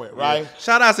working with, right?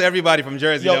 Shout out to everybody from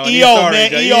Jersey. Yo, EO,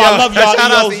 man, EO, I love y'all.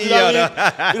 Shout out to EO, EO. you know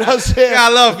what I'm saying?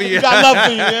 Got love for you. Got love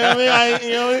for you. You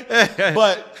know what I mean?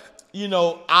 But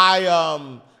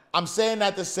I'm saying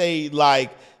that to say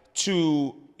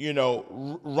to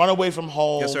run away from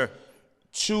home. Yes, sir.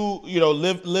 To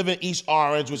live in East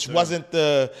Orange, which wasn't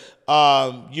the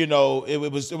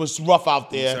it was rough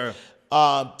out there.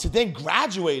 Yes, to then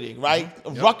graduating, right?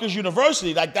 Rutgers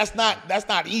University, that's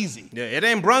not easy. Yeah, it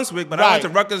ain't Brunswick, but I went to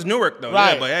Rutgers Newark though.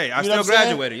 Right. Yeah, but hey, I still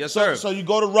graduated. Yes, sir. So you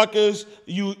go to Rutgers,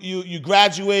 you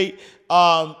graduate.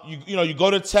 You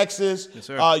go to Texas. Yes,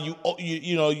 sir.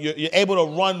 You're able to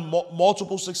run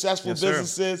multiple successful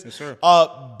businesses. Yes, sir.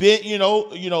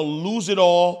 Lose it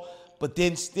all. But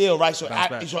then still, right? So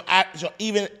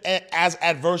even as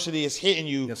adversity is hitting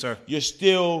you, yes, sir, you're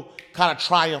still kind of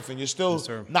triumphing. You're still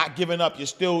not giving up. You're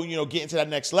still, getting to that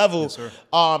next level. Yes, sir.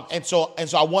 And so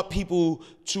I want people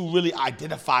to really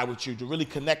identify with you, to really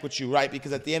connect with you, right?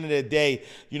 Because at the end of the day,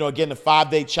 again, the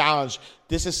 5-day challenge,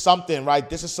 this is something, right?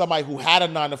 This is somebody who had a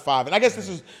 9-to-5. And I guess this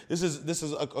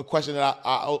is a question that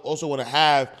I also want to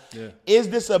have. Yeah. Is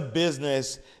this a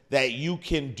business that you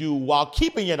can do while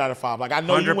keeping your 9-to-5? I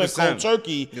know 100%. You went cold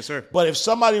turkey. Yes, sir. But if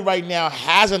somebody right now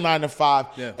has a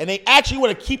 9-to-5 and they actually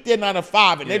want to keep their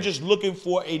 9-to-5 and they're just looking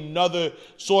for another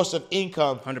source of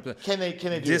income, 100%. Can they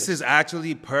do this? This is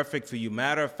actually perfect for you.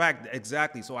 Matter of fact,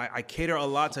 exactly. So I cater a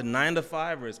lot to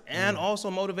 9-to-5ers and also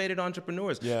motivated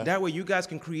entrepreneurs. Yeah. That way you guys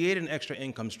can create an extra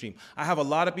income stream. I have a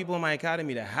lot of people in my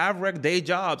academy that have day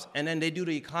jobs and then they do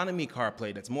the economy car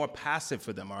play that's more passive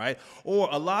for them, all right? Or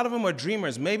a lot of them are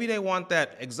dreamers. Maybe they want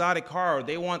that exotic car or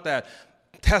they want that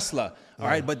Tesla, all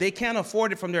right, but they can't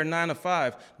afford it from their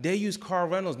 9-to-5. They use car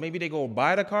rentals. Maybe they go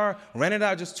buy the car, rent it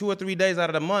out just 2 or 3 days out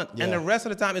of the month, and the rest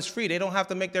of the time it's free. They don't have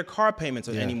to make their car payments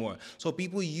anymore. So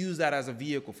people use that as a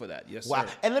vehicle for that. Yes, sir.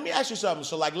 And let me ask you something.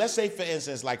 So, let's say, for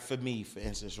instance, for me,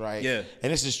 right? Yeah.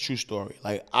 And this is a true story.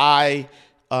 I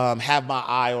have my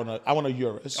eye on I want a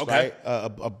Urus, right?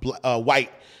 A white,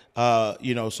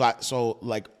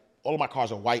 all of my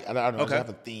cars are white. I don't know. I have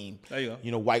a theme. There you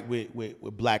go. White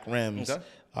with black rims. Okay.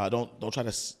 Don't try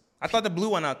to. I thought the blue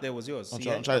one out there was yours. I'm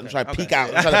trying to peek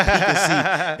out. I'm trying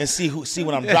to peek and see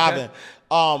when I'm driving.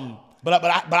 But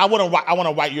I want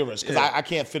a white Urus because I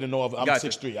can't fit in no other. I'm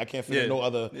 6'3". I can't fit in no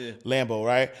other Lambo,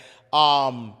 right?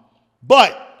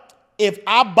 But if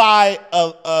I buy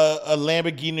a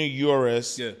Lamborghini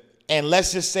Urus, and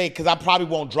let's just say, because I probably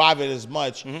won't drive it as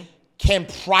much, can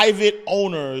private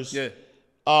owners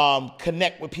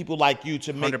connect with people like you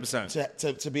to make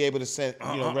 100%. To be able to send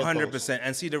 100%.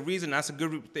 And see, the reason that's a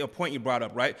good point you brought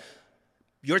up, right?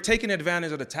 you're taking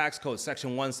advantage of the tax code,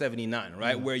 section 179,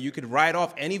 right? Where you could write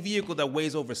off any vehicle that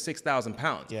weighs over 6,000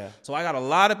 pounds. Yeah. So I got a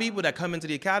lot of people that come into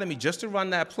the academy just to run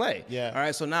that play. Yeah. All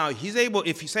right. So now he's able,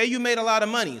 if you say you made a lot of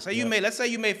money, let's say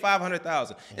you made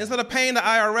 500,000. Instead of paying the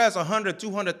IRS 100,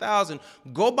 200,000,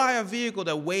 go buy a vehicle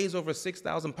that weighs over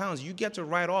 6,000 pounds. You get to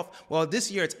write off, well, this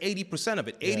year it's 80% of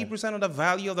it, 80% of the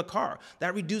value of the car.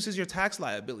 That reduces your tax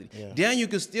liability. Yeah. Then you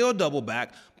can still double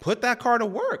back, put that car to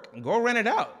work, go rent it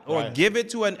out, or give it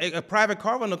to a private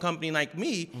car rental company like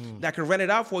me that can rent it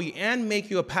out for you and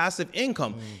make you a passive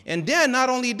income. And then not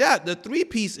only that, the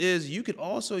 3-piece is you could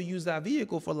also use that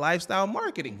vehicle for lifestyle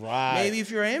marketing. Right. Maybe if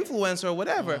you're an influencer or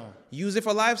whatever, use it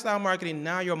for lifestyle marketing.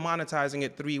 Now you're monetizing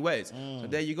it 3 ways. So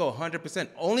there you go, 100%.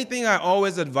 Only thing I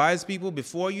always advise people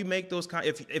before you make those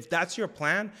if that's your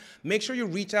plan, make sure you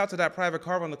reach out to that private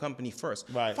car rental company first.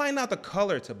 Right. Find out the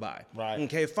color to buy. Right.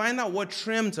 Okay. Find out what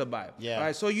trim to buy. Yeah. All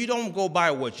right. So you don't go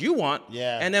buy what you want. Yeah.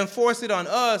 And then force it on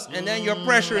us, and then you're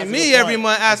pressuring that's a me good every point.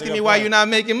 month That's a asking good me why point. you're not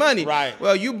making money. Right.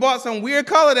 Well, you bought some weird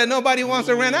color that nobody wants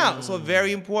to rent out. So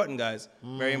very important, guys.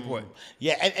 Very important.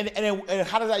 Yeah, and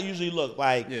how does that usually look?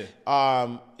 Like, do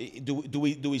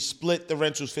we split the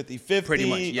rentals 50-50? Pretty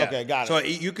much, yeah. Okay, got it. So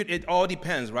it all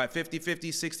depends, right? 50-50,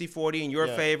 60-40 in your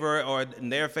favor or in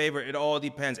their favor. It all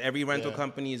depends. Every rental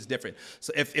company is different.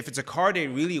 So if it's a car they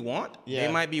really want,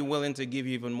 they might be willing to give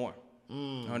you even more.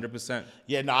 100%.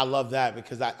 Yeah, no, I love that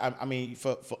because I mean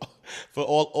for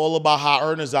all of our high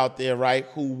earners out there, right,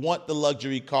 who want the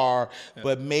luxury car,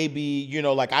 but maybe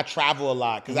like I travel a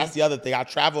lot because that's the other thing. I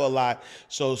travel a lot,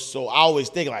 so I always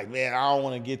think like, man, I don't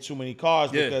want to get too many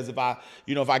cars because if I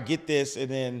get this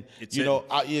and then I don't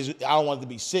want it to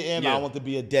be sitting, I don't want it to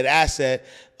be a dead asset.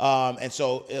 And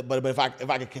so, but if I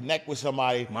can connect with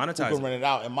somebody who can rent it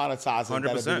out and monetize it,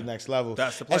 that'll be the next level.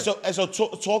 That's the play. And so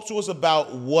talk to us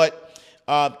about what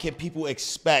can people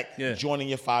expect joining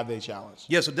your 5-day challenge?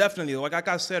 Yeah, so definitely, like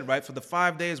I said, right, for the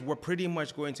 5 days, we're pretty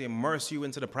much going to immerse you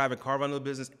into the private car rental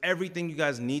business. Everything you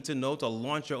guys need to know to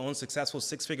launch your own successful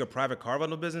 6-figure private car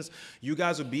rental business. You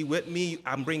guys will be with me.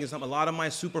 I'm bringing a lot of my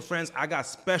super friends. I got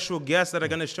special guests that are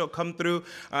going to come through,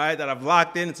 all right, that I've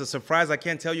locked in. It's a surprise. I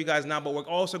can't tell you guys now, but we're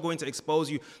also going to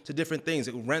expose you to different things.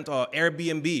 Rent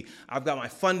Airbnb. I've got my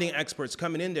funding experts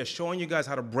coming in there showing you guys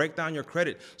how to break down your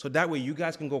credit so that way you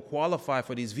guys can go qualify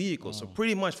for these vehicles. So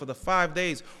pretty much for the 5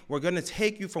 days, we're going to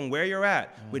take you from where you're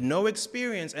at with no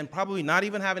experience and probably not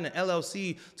even having an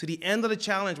LLC to the end of the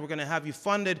challenge. We're going to have you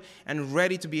funded and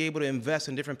ready to be able to invest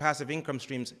in different passive income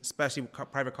streams, especially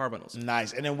private car rentals.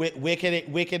 Nice. And then where can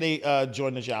they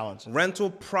join the challenge?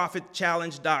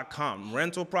 Rentalprofitchallenge.com.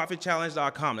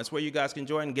 Rentalprofitchallenge.com. That's where you guys can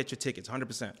join and get your tickets,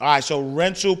 100%. All right, so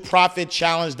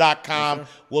rentalprofitchallenge.com. Yes,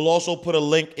 we'll also put a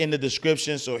link in the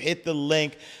description, so hit the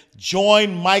link.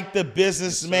 Join Mike the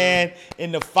Businessman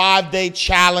in the 5-day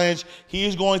challenge.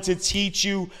 He's going to teach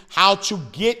you how to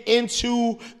get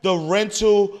into the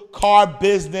rental car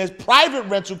business, private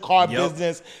rental car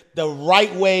business, the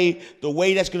right way, the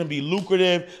way that's going to be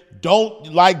lucrative. Don't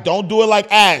do it like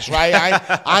Ash, right?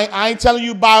 I ain't telling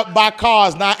you buy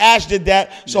cars. Now Ash did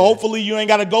that, so hopefully you ain't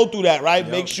got to go through that, right?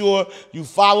 Make sure you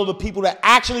follow the people that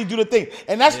actually do the thing,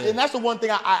 and that's the one thing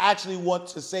I actually want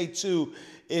to say too.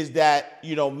 Is that,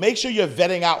 make sure you're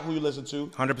vetting out who you listen to.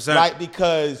 100%. Right?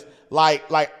 Because like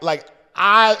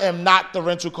I am not the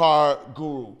rental car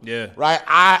guru. Yeah. Right?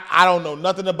 I don't know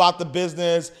nothing about the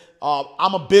business.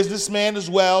 I'm a businessman as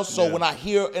well. So when I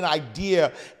hear an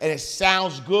idea and it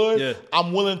sounds good,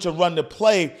 I'm willing to run the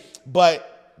play.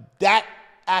 But that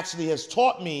actually has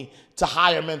taught me to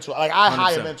hire mentors. Like I 100%.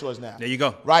 Hire mentors now. There you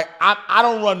go. Right? I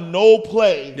don't run no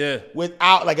play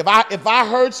without, like, if I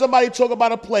heard somebody talk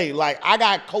about a play, like I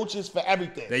got coaches for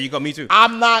everything. There you go. Me too.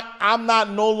 I'm not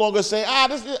no longer saying,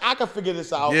 I can figure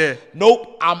this out. Yeah.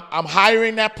 Nope. I'm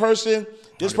hiring that person.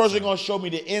 This 100%. Person is going to show me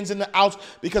the ins and the outs,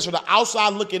 because from the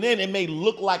outside looking in, it may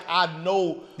look like I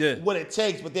know what it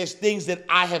takes, but there's things that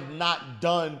I have not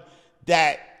done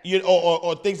that,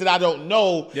 or things that I don't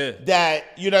know that,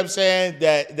 you know what I'm saying,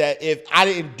 that if I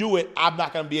didn't do it, I'm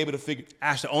not going to be able to figure it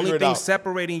out. Ash, the only thing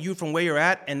separating you from where you're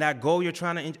at and that goal you're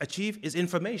trying to achieve is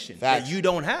information that you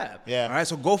don't have. Yeah. All right,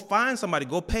 so go find somebody,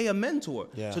 go pay a mentor.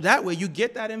 Yeah. So that way you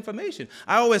get that information.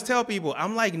 I always tell people,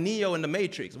 I'm like Neo in the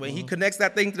Matrix, when he connects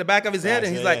that thing to the back of his head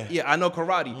and he's like, I know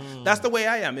karate. That's the way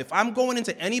I am. If I'm going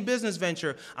into any business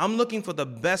venture, I'm looking for the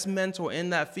best mentor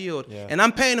in that field, and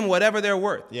I'm paying them whatever they're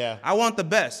worth. Yeah. I want the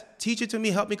best. Teach it to me,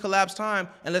 help me collapse time,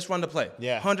 and let's run the play.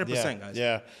 100%, guys.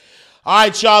 Yeah. All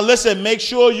right, y'all. Listen, make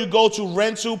sure you go to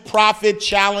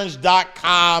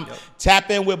rentalprofitchallenge.com. Yep. Tap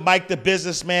in with Mike the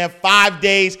Businessman. 5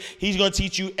 days. He's going to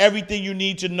teach you everything you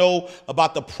need to know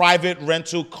about the private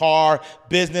rental car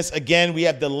business. Again, we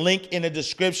have the link in the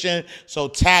description. So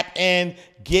tap in.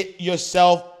 Get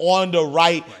yourself on the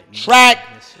right track.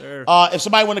 Yes, sir. If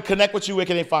somebody want to connect with you, where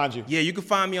can they find you? Yeah, you can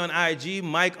find me on IG,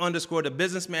 Mike_the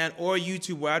Businessman, or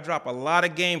YouTube, where I drop a lot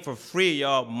of game for free,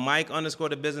 y'all.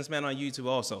 Mike_the Businessman on YouTube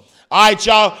also. All right,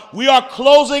 y'all. We are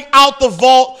closing out the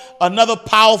vault. Another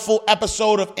powerful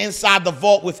episode of Inside the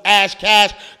Vault with Ash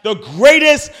Cash, the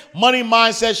greatest money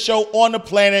mindset show on the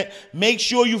planet. Make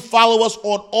sure you follow us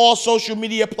on all social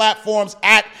media platforms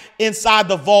at Inside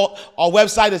the Vault. Our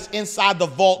website is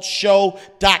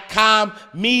InsideTheVaultShow.com.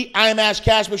 Me, I am Ash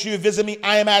Cash. Make sure you visit me,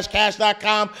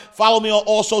 IamAshCash.com. Follow me on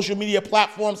all social media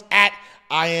platforms at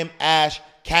I am Ash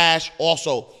Cash.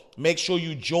 Also, make sure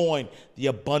you join the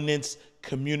Abundance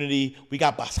community. We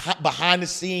got behind the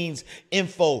scenes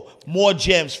info, more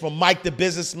gems from Mike the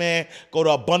Businessman. Go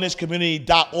to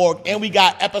abundancecommunity.org. And we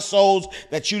got episodes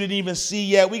that you didn't even see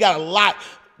yet. We got a lot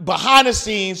behind the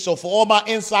scenes. So for all my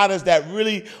insiders that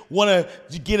really want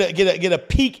to get a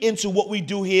peek into what we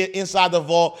do here inside the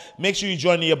vault, make sure you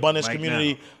join the Abundance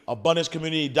community,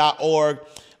 abundancecommunity.org.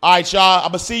 All right, y'all.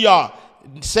 I'm going to see y'all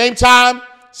same time,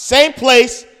 same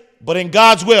place, but in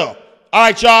God's will. All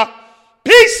right, y'all.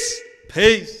 Peace.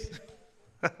 Peace.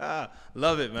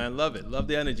 Love it, man. Love it. Love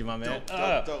the energy, my man.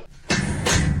 Dope.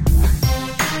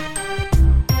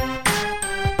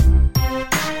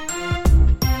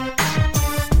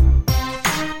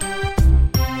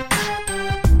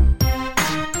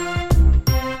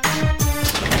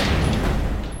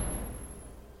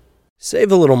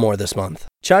 Save a little more this month.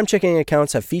 Chime checking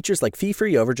accounts have features like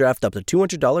fee-free overdraft up to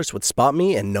 $200 with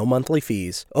SpotMe and no monthly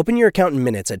fees. Open your account in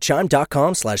minutes at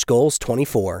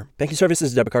chime.com/goals24. Banking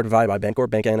services debit card provided by Bancorp,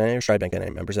 Bank NA, or Stride Bank NA.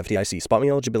 Members FDIC. SpotMe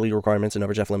eligibility requirements and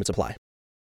overdraft limits apply.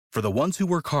 For the ones who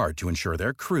work hard to ensure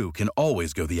their crew can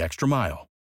always go the extra mile,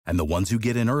 and the ones who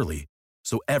get in early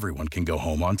so everyone can go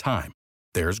home on time,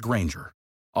 there's Grainger,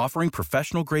 offering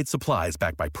professional-grade supplies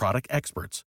backed by product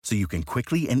experts so you can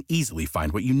quickly and easily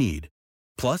find what you need.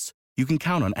 Plus, you can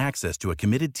count on access to a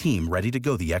committed team ready to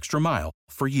go the extra mile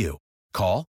for you.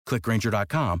 Call, click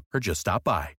Grainger.com, or just stop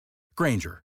by.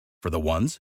 Grainger, for the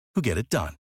ones who get it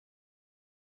done.